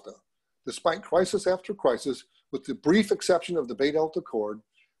 The Delta. Despite crisis after crisis, with the brief exception of the Bay Delta Accord,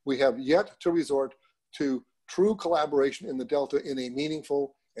 we have yet to resort to true collaboration in the Delta in a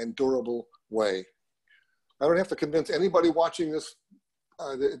meaningful and durable way. I don't have to convince anybody watching this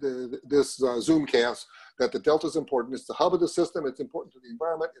Zoomcast that the Delta is important. It's the hub of the system. It's important to the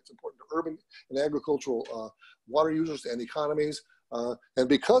environment. It's important to urban and agricultural water users and economies. And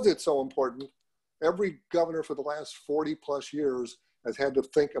because it's so important, every governor for the last 40 plus years has had to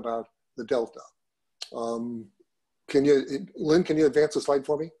think about the Delta. Lynn, can you advance the slide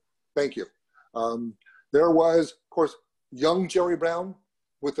for me? Thank you. There was, of course, young Jerry Brown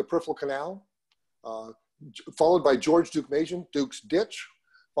with the Peripheral Canal, followed by George Deukmejian, Duke's Ditch,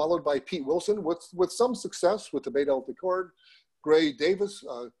 followed by Pete Wilson with some success with the Bay Delta Accord. Gray Davis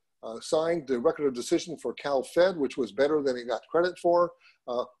signed the Record of Decision for Cal Fed, which was better than he got credit for.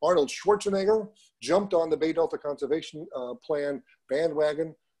 Arnold Schwarzenegger jumped on the Bay Delta Conservation Plan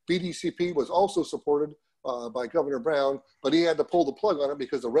bandwagon. BDCP was also supported by Governor Brown, but he had to pull the plug on it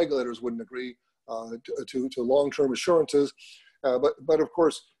because the regulators wouldn't agree to long-term assurances. But of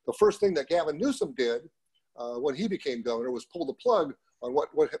course, the first thing that Gavin Newsom did when he became governor was pull the plug on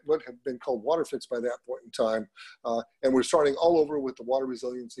what had been called water fix by that point in time. And we're starting all over with the water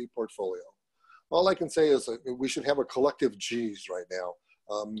resiliency portfolio. All I can say is that we should have a collective G's right now.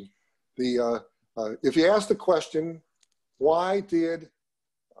 If you ask the question, why did,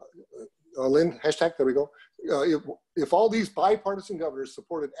 Lynn, hashtag, there we go. If all these bipartisan governors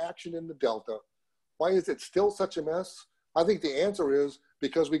supported action in the Delta, why is it still such a mess? I think the answer is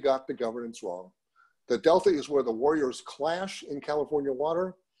because we got the governance wrong. The Delta is where the warriors clash in California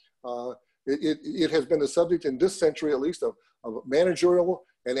water. It has been the subject in this century, at least, of managerial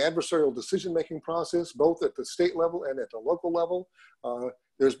and adversarial decision-making process, both at the state level and at the local level.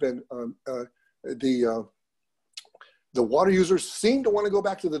 There's been the water users seem to want to go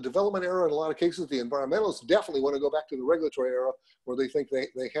back to the development era in a lot of cases. The environmentalists definitely want to go back to the regulatory era where they think they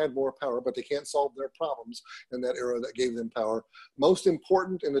had more power, but they can't solve their problems in that era that gave them power. Most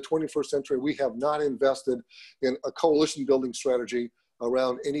important in the 21st century, we have not invested in a coalition building strategy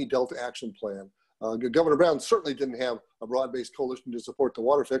around any Delta action plan. Governor Brown certainly didn't have a broad-based coalition to support the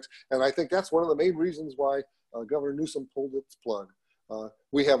water fix, and I think that's one of the main reasons why Governor Newsom pulled its plug.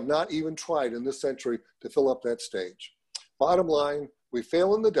 We have not even tried in this century to fill up that stage. Bottom line, we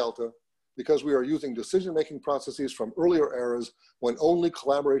fail in the Delta because we are using decision-making processes from earlier eras when only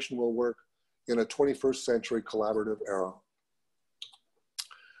collaboration will work in a 21st century collaborative era.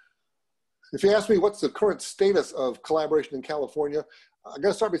 If you ask me what's the current status of collaboration in California, I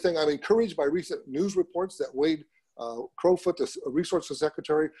gotta start by saying I'm encouraged by recent news reports that Wade Crowfoot, the Resources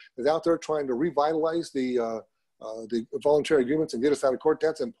Secretary, is out there trying to revitalize the voluntary agreements and get us out of court.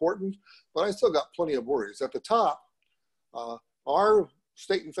 That's important, but I still got plenty of worries. At the top, our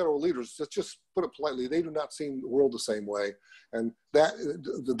state and federal leaders, just put it politely, they do not see the world the same way. And that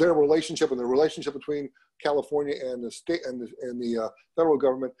their relationship and the relationship between California and the state and the federal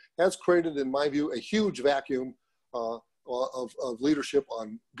government has created, in my view, a huge vacuum of leadership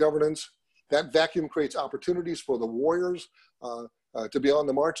on governance. That vacuum creates opportunities for the warriors to be on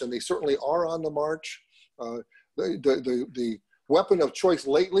the march, and they certainly are on the march. The weapon of choice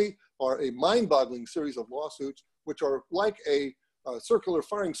lately are a mind-boggling series of lawsuits, which are like a circular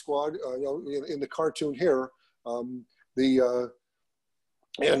firing squad, in the cartoon here, and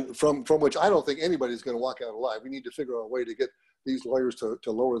from which I don't think anybody's going to walk out alive. We need to figure out a way to get these lawyers to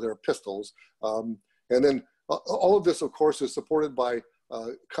lower their pistols. And then all of this, of course, is supported by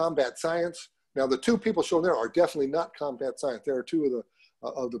combat science. Now, the two people shown there are definitely not combat science. There are two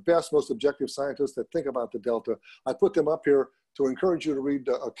of the best, most objective scientists that think about the Delta. I put them up here to encourage you to read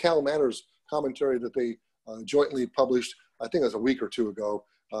Cal Matters commentary that they jointly published, I think it was a week or two ago,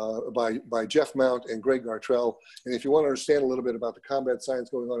 by Jeff Mount and Greg Gartrell. And if you want to understand a little bit about the combat science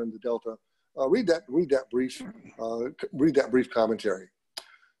going on in the Delta, read that brief commentary.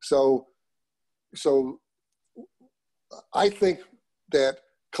 So I think that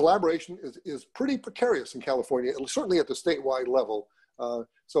collaboration is pretty precarious in California, certainly at the statewide level.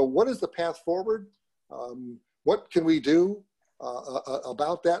 So what is the path forward? What can we do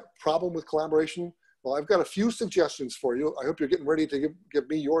about that problem with collaboration? Well, I've got a few suggestions for you. I hope you're getting ready to give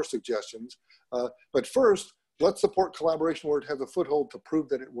me your suggestions. But first, let's support collaboration where it has a foothold to prove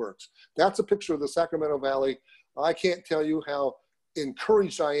that it works. That's a picture of the Sacramento Valley. I can't tell you how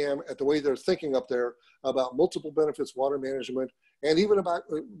encouraged I am at the way they're thinking up there about multiple benefits, water management, and even about,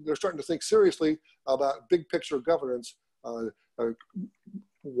 they're starting to think seriously about big picture governance.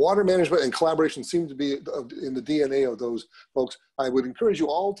 Water management and collaboration seem to be in the DNA of those folks. I would encourage you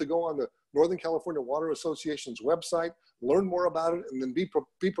all to go on the Northern California Water Association's website, learn more about it, and then be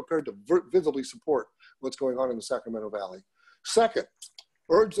prepared to visibly support what's going on in the Sacramento Valley. Second,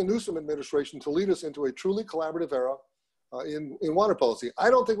 urge the Newsom administration to lead us into a truly collaborative era in water policy. I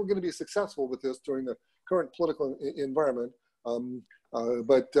don't think we're going to be successful with this during the current political environment, and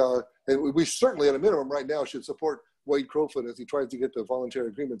we certainly, at a minimum, right now, should support Wade Crowfoot as he tries to get the voluntary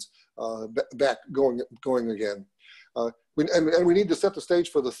agreements back going again. We need to set the stage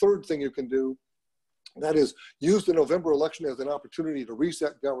for the third thing you can do. That is, use the November election as an opportunity to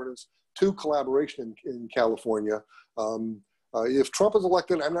reset governance to collaboration in California. If Trump is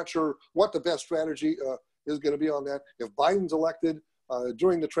elected, I'm not sure what the best strategy is going to be on that. If Biden's elected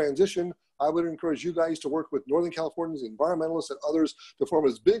during the transition, I would encourage you guys to work with Northern Californians, environmentalists, and others to form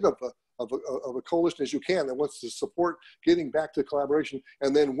as big of a coalition as you can that wants to support getting back to collaboration,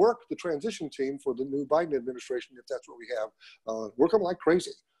 and then work the transition team for the new Biden administration, if that's what we have. Work them like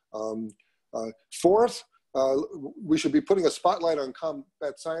crazy. Fourth, we should be putting a spotlight on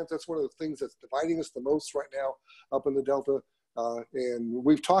combat science. That's one of the things that's dividing us the most right now up in the Delta. And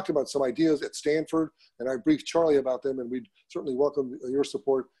we've talked about some ideas at Stanford, and I briefed Charlie about them, and we'd certainly welcome your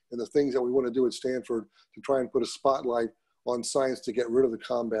support in the things that we want to do at Stanford to try and put a spotlight on science to get rid of the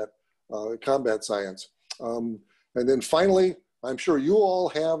combat science. And then finally, I'm sure you all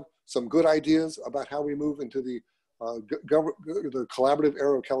have some good ideas about how we move into the collaborative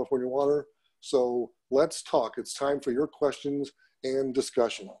era of California water. So let's talk. It's time for your questions and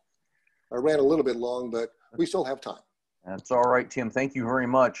discussion. I ran a little bit long, but we still have time. That's all right, Tim. Thank you very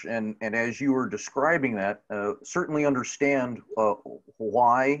much. And as you were describing that, certainly understand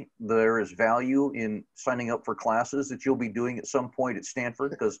why there is value in signing up for classes that you'll be doing at some point at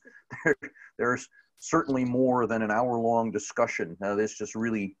Stanford, because there's certainly more than an hour-long discussion. This just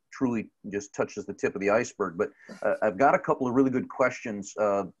really, truly just touches the tip of the iceberg. But I've got a couple of really good questions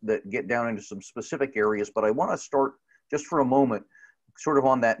that get down into some specific areas, but I want to start just for a moment sort of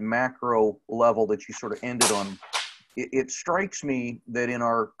on that macro level that you sort of ended on. It strikes me that in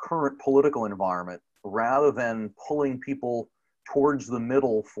our current political environment, rather than pulling people towards the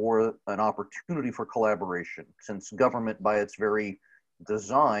middle for an opportunity for collaboration, since government by its very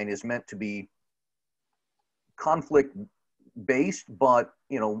design is meant to be conflict-based, but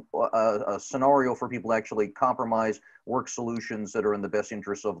a scenario for people to actually compromise, work solutions that are in the best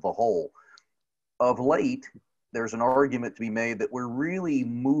interest of the whole. Of late, there's an argument to be made that we're really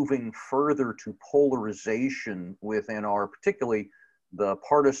moving further to polarization within our, particularly the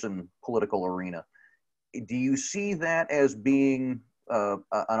partisan political arena. Do you see that as being an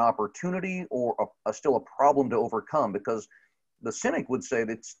opportunity or still a problem to overcome? Because the cynic would say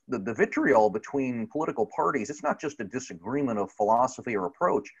that the vitriol between political parties, it's not just a disagreement of philosophy or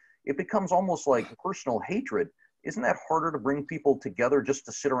approach. It becomes almost like personal hatred. Isn't that harder to bring people together just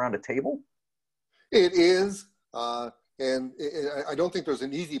to sit around a table? It is. And I don't think there's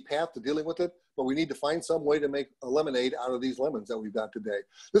an easy path to dealing with it, but we need to find some way to make a lemonade out of these lemons that we've got today.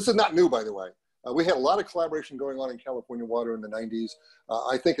 This is not new, by the way. We had a lot of collaboration going on in California water in the 90s.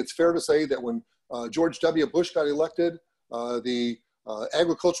 I think it's fair to say that when George W. Bush got elected, the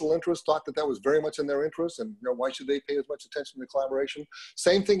agricultural interests thought that was very much in their interest, and why should they pay as much attention to collaboration?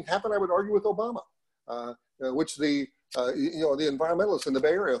 Same thing happened, I would argue, with Obama, which the environmentalists in the Bay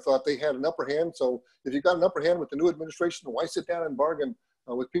Area thought they had an upper hand. So if you've got an upper hand with the new administration, why sit down and bargain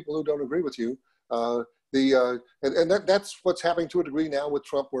with people who don't agree with you? That's what's happening to a degree now with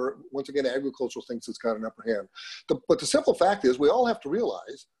Trump, where once again agriculture thinks it's got an upper hand. But the simple fact is, we all have to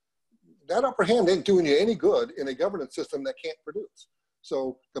realize that upper hand ain't doing you any good in a governance system that can't produce.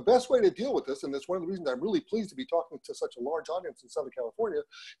 So the best way to deal with this, and that's one of the reasons I'm really pleased to be talking to such a large audience in Southern California,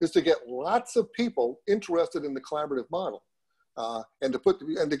 is to get lots of people interested in the collaborative model, and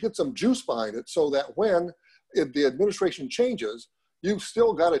to get some juice behind it, so that when the administration changes, you've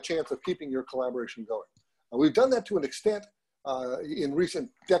still got a chance of keeping your collaboration going. We've done that to an extent in recent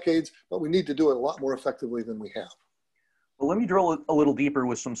decades, but we need to do it a lot more effectively than we have. Well, let me drill a little deeper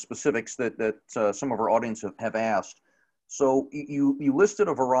with some specifics that some of our audience have asked. So you listed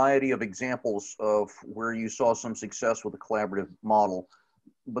a variety of examples of where you saw some success with the collaborative model.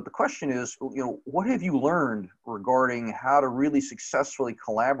 But the question is, what have you learned regarding how to really successfully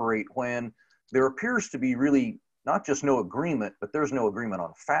collaborate when there appears to be really not just no agreement, but there's no agreement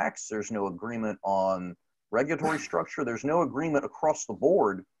on facts, there's no agreement on regulatory structure, there's no agreement across the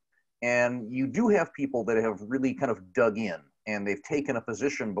board. And you do have people that have really kind of dug in and they've taken a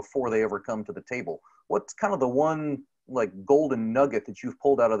position before they ever come to the table. What's kind of the one golden nugget that you've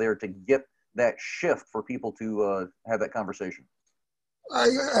pulled out of there to get that shift for people to have that conversation?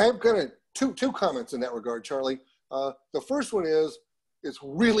 I've got two comments in that regard, Charlie. The first one is, it's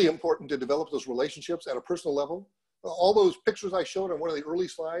really important to develop those relationships at a personal level. All those pictures I showed on one of the early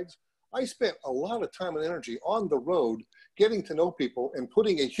slides, I spent a lot of time and energy on the road getting to know people and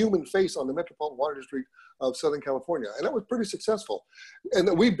putting a human face on the Metropolitan Water District of Southern California. And that was pretty successful.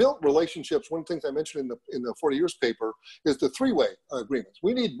 And we built relationships. One of the things I mentioned in the 40 Years paper is the three-way agreements.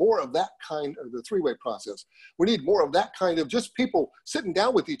 We need more of that kind of the three-way process. We need more of that kind of just people sitting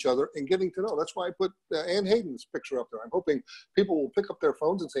down with each other and getting to know. That's why I put Ann Hayden's picture up there. I'm hoping people will pick up their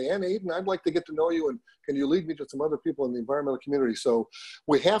phones and say, Ann Hayden, I'd like to get to know you, and can you lead me to some other people in the environmental community? So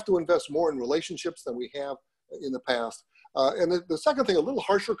we have to invest more in relationships than we have in the past. And the second thing, a little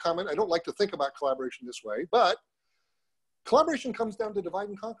harsher comment, I don't like to think about collaboration this way, but collaboration comes down to divide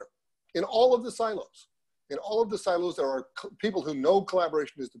and conquer. In all of the silos, there are people who know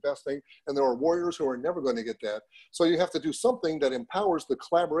collaboration is the best thing, and there are warriors who are never going to get that. So you have to do something that empowers the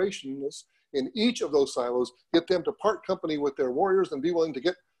collaborationists in each of those silos, get them to part company with their warriors and be willing to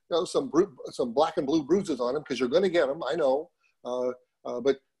get some black and blue bruises on them, because you're going to get them, I know.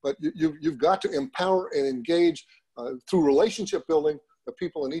 But you've got to empower and engage through relationship building the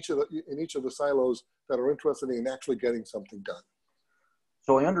people in each of the silos that are interested in actually getting something done.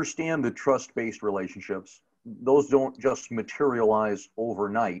 So I understand the trust-based relationships. Those don't just materialize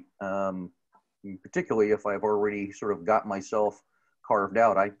overnight. Particularly if I've already sort of got myself carved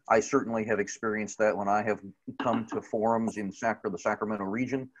out. I certainly have experienced that when I have come to forums in the Sacramento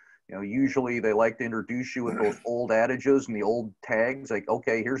region. You know, usually they like to introduce you with those old adages and the old tags, like,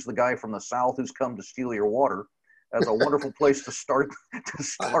 okay, here's the guy from the South who's come to steal your water. That's a wonderful place to start.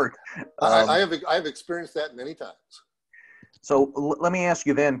 I have experienced that many times. So let me ask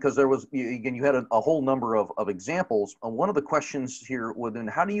you then, because there was, again, you had a whole number of examples. One of the questions here within,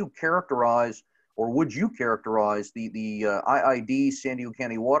 how do you characterize, or would you characterize the IID San Diego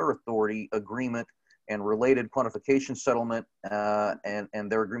County Water Authority agreement and related quantification settlement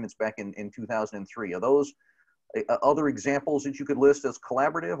and their agreements back in 2003? Are those other examples that you could list as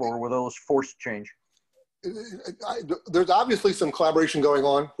collaborative, or were those forced change? There's obviously some collaboration going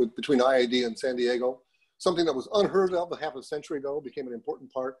on between IID and San Diego. Something that was unheard of a half a century ago became an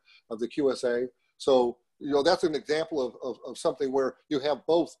important part of the QSA. So, you know, that's an example of something where you have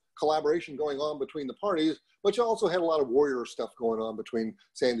both collaboration going on between the parties, but you also had a lot of warrior stuff going on between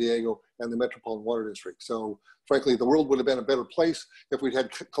San Diego and the Metropolitan Water District. So frankly, the world would have been a better place if we'd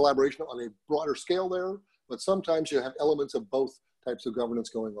had collaboration on a broader scale there, but sometimes you have elements of both types of governance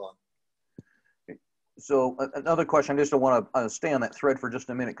going on. So another question, I just want to stay on that thread for just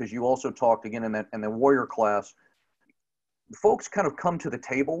a minute, because you also talked again in the warrior class, folks kind of come to the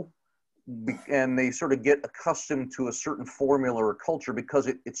table and they sort of get accustomed to a certain formula or culture because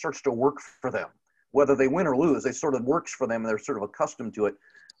it starts to work for them. Whether they win or lose, it sort of works for them and they're sort of accustomed to it.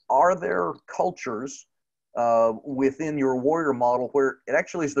 Are there cultures within your warrior model where it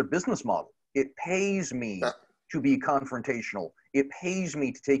actually is their business model? It pays me to be confrontational. It pays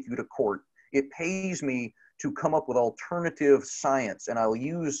me to take you to court. It pays me to come up with alternative science. And I'll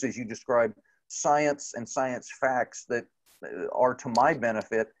use, as you described, science and science facts that are to my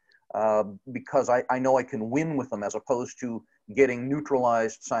benefit because I know I can win with them, as opposed to getting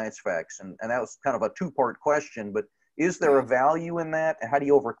neutralized science facts. And that was kind of a two-part question, but is there a value in that? And how do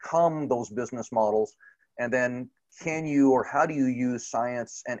you overcome those business models? And then can you, or how do you use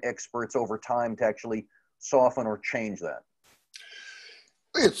science and experts over time to actually soften or change that?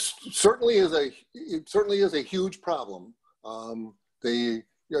 It certainly is a huge problem. The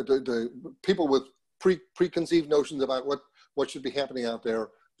people with preconceived notions about what should be happening out there.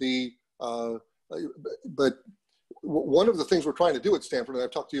 But one of the things we're trying to do at Stanford, and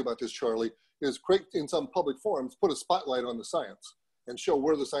I've talked to you about this, Charlie, is create in some public forums, put a spotlight on the science and show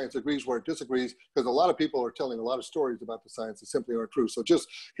where the science agrees, where it disagrees, because a lot of people are telling a lot of stories about the science that simply aren't true. So just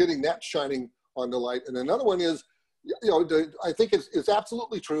hitting that shining on the light. And another one is, I think it's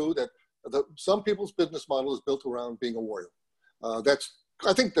absolutely true that some people's business model is built around being a warrior. I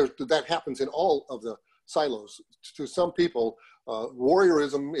think that happens in all of the silos. To some people,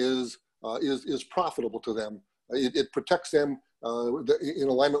 warriorism is profitable to them. It protects them in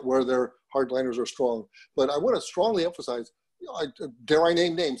alignment where their hardliners are strong. But I want to strongly emphasize, dare I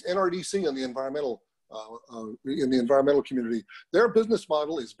name names, NRDC in the environmental community. Their business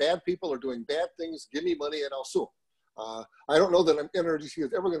model is bad people are doing bad things, give me money and I'll sue them. I don't know that NRDC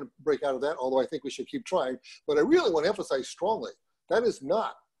is ever going to break out of that, although I think we should keep trying. But I really want to emphasize strongly, that is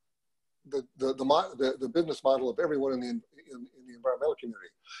not the business model of everyone in the environmental community.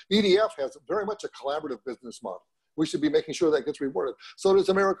 EDF has very much a collaborative business model. we should be making sure that gets rewarded. So does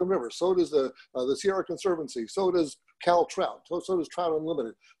American River. So does the Sierra Conservancy. So does Cal Trout. So does Trout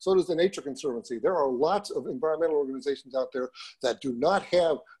Unlimited. So does the Nature Conservancy. There are lots of environmental organizations out there that do not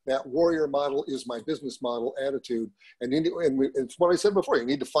have that warrior model is my business model attitude. And it's what I said before. You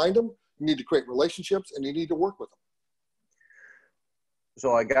need to find them, you need to create relationships, and you need to work with them.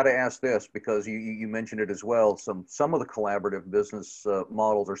 So I got to ask this, because you mentioned it as well. Some of the collaborative business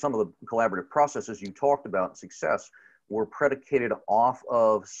models, or some of the collaborative processes you talked about in success, were predicated off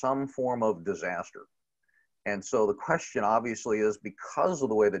of some form of disaster. And so the question obviously is, because of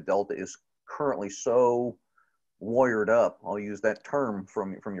the way the Delta is currently so warriored up, I'll use that term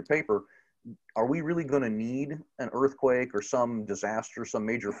from your paper, are we really going to need an earthquake or some disaster, some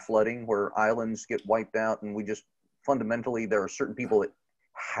major flooding where islands get wiped out, and we just fundamentally, there are certain people that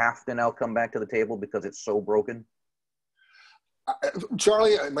have to now come back to the table because it's so broken?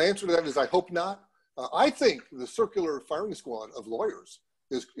 Charlie, my answer to that is I hope not. I think the circular firing squad of lawyers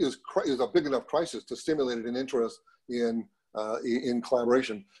is a big enough crisis to stimulate an interest in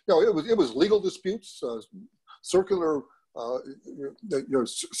collaboration. You know, it was legal disputes, circular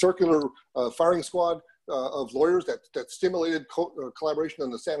circular firing squad of lawyers that stimulated collaboration in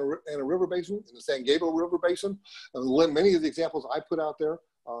the Santa Ana River Basin, in the San Gabriel River Basin. Many of the examples I put out there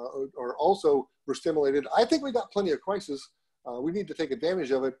were stimulated. I think we got plenty of crisis. We need to take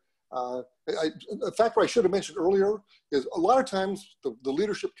advantage of it. A factor I should have mentioned earlier is a lot of times the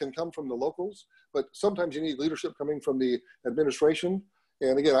leadership can come from the locals, but sometimes you need leadership coming from the administration.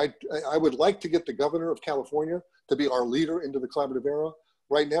 And again, I would like to get the governor of California to be our leader into the collaborative era.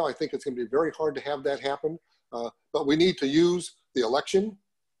 Right now, I think it's going to be very hard to have that happen, but we need to use the election,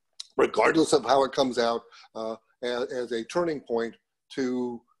 regardless of how it comes out, as a turning point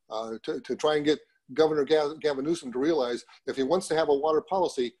to try and get Governor Gavin Newsom to realize if he wants to have a water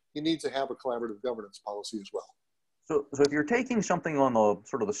policy, he needs to have a collaborative governance policy as well. So if you're taking something on the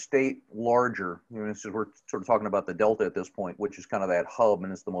sort of the state larger, you know, we're sort of talking about the Delta at this point, which is kind of that hub,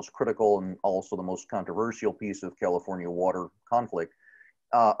 and it's the most critical and also the most controversial piece of California water conflict.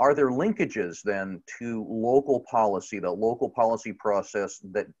 Are there linkages then to local policy, the local policy process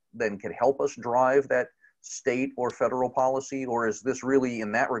that then can help us drive that state or federal policy? Or is this really,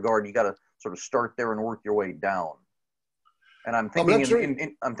 in that regard, you got to sort of start there and work your way down? And I'm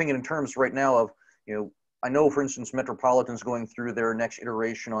thinking I'm thinking in terms right now of, you know, I know, for instance, Metropolitan's going through their next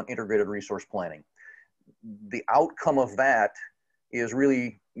iteration on integrated resource planning. The outcome of that is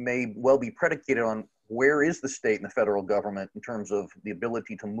really may well be predicated on where is the state and the federal government in terms of the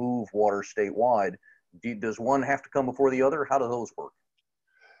ability to move water statewide. Does one have to come before the other? How do those work?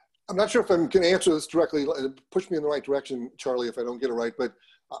 I'm not sure if I can answer this directly. Push me in the right direction, Charlie, if I don't get it right. But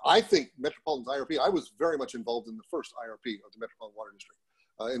I think Metropolitan's IRP, I was very much involved in the first IRP of the Metropolitan Water District.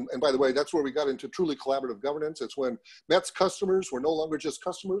 And by the way, that's where we got into truly collaborative governance. It's when Met's customers were no longer just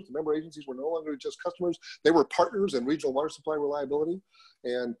customers. The member agencies were no longer just customers. They were partners in regional water supply reliability.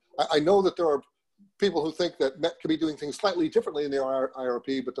 And I know that there are people who think that Met could be doing things slightly differently in their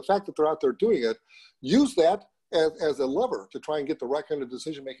IRP, but the fact that they're out there doing it, use that as a lever to try and get the right kind of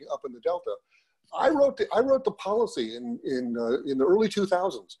decision making up in the Delta. I wrote the policy in the early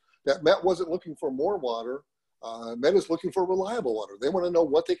 2000s that Met wasn't looking for more water. Met is looking for reliable water. They want to know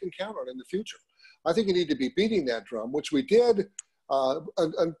what they can count on in the future. I think you need to be beating that drum, which we did. But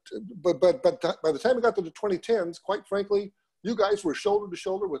by the time we got to the 2010s, quite frankly, you guys were shoulder to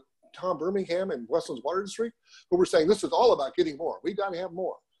shoulder with Tom Birmingham and Westlands Water District, who were saying this is all about getting more. We got to have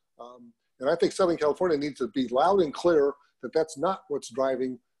more. And I think Southern California needs to be loud and clear that that's not what's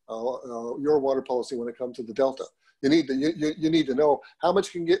driving your water policy when it comes to the Delta. You need to know how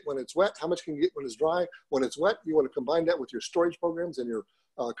much you can get when it's wet, how much you can get when it's dry. When it's wet, you want to combine that with your storage programs and your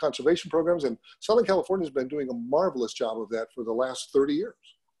conservation programs. And Southern California has been doing a marvelous job of that for the last 30 years.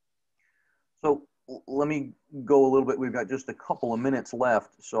 So let me go a little bit. We've got just a couple of minutes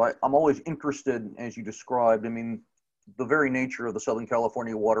left. So I'm always interested, as you described, I mean, the very nature of the Southern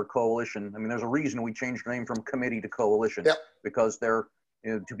California Water Coalition. I mean, there's a reason we changed the name from committee to coalition, yep. Because they're,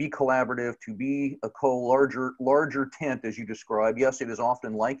 you know, to be collaborative, to be a larger tent, as you described. Yes, it is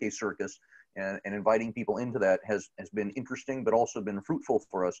often like a circus, and inviting people into that has been interesting, but also been fruitful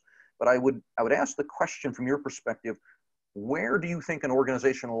for us. But I would ask the question from your perspective: where do you think an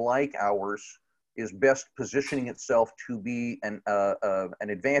organization like ours is best positioning itself to be an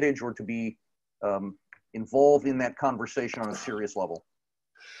advantage, or to be involved in that conversation on a serious level?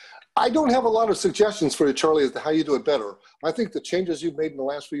 I don't have a lot of suggestions for you, Charlie, as to how you do it better. I think the changes you've made in the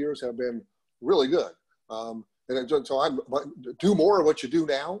last few years have been really good. And so do more of what you do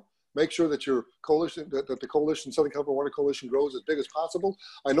now. Make sure that your coalition, that the coalition, Southern California Water Coalition, grows as big as possible.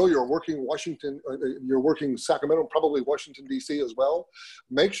 I know you're working Washington, you're working Sacramento, probably Washington, D.C. as well.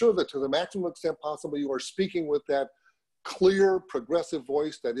 Make sure that to the maximum extent possible, you are speaking with that clear, progressive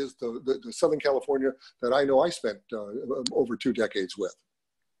voice that is the Southern California that I know I spent over 2 decades with.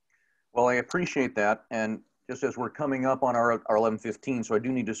 Well, I appreciate that. And just as we're coming up on our 11:15, so I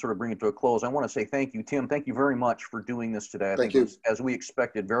do need to sort of bring it to a close. I want to say thank you, Tim. Thank you very much for doing this today. I think it was, as we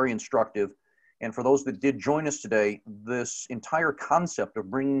expected, very instructive. And for those that did join us today, this entire concept of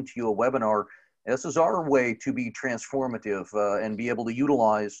bringing to you a webinar, this is our way to be transformative and be able to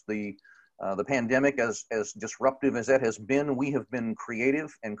utilize the pandemic, as disruptive as that has been. We have been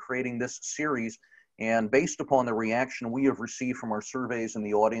creative in creating this series. And based upon the reaction we have received from our surveys and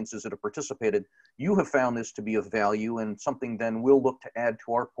the audiences that have participated, you have found this to be of value and something then we'll look to add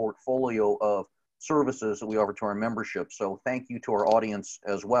to our portfolio of services that we offer to our membership. So thank you to our audience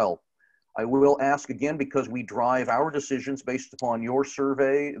as well. I will ask again, because we drive our decisions based upon your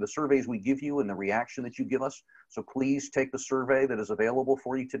survey, the surveys we give you and the reaction that you give us. So please take the survey that is available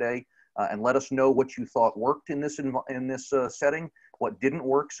for you today and let us know what you thought worked in this setting, what didn't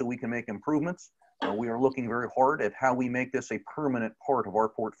work, so we can make improvements. We are looking very hard at how we make this a permanent part of our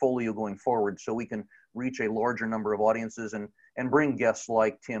portfolio going forward so we can reach a larger number of audiences and bring guests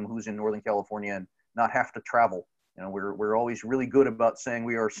like Tim, who's in Northern California, and not have to travel. You know, we're always really good about saying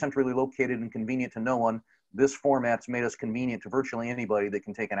we are centrally located and convenient to no one. This format's made us convenient to virtually anybody that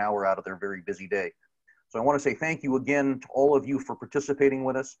can take an hour out of their very busy day. So I want to say thank you again to all of you for participating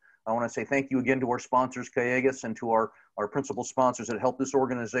with us. I want to say thank you again to our sponsors, Callegas, and to our principal sponsors that help this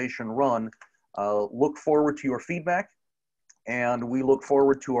organization run. Look forward to your feedback, and we look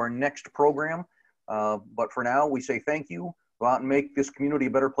forward to our next program. But for now, we say thank you. Go out and make this community a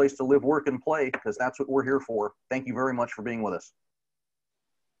better place to live, work, and play, because that's what we're here for. Thank you very much for being with us.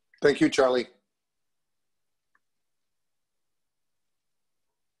 Thank you, Charlie.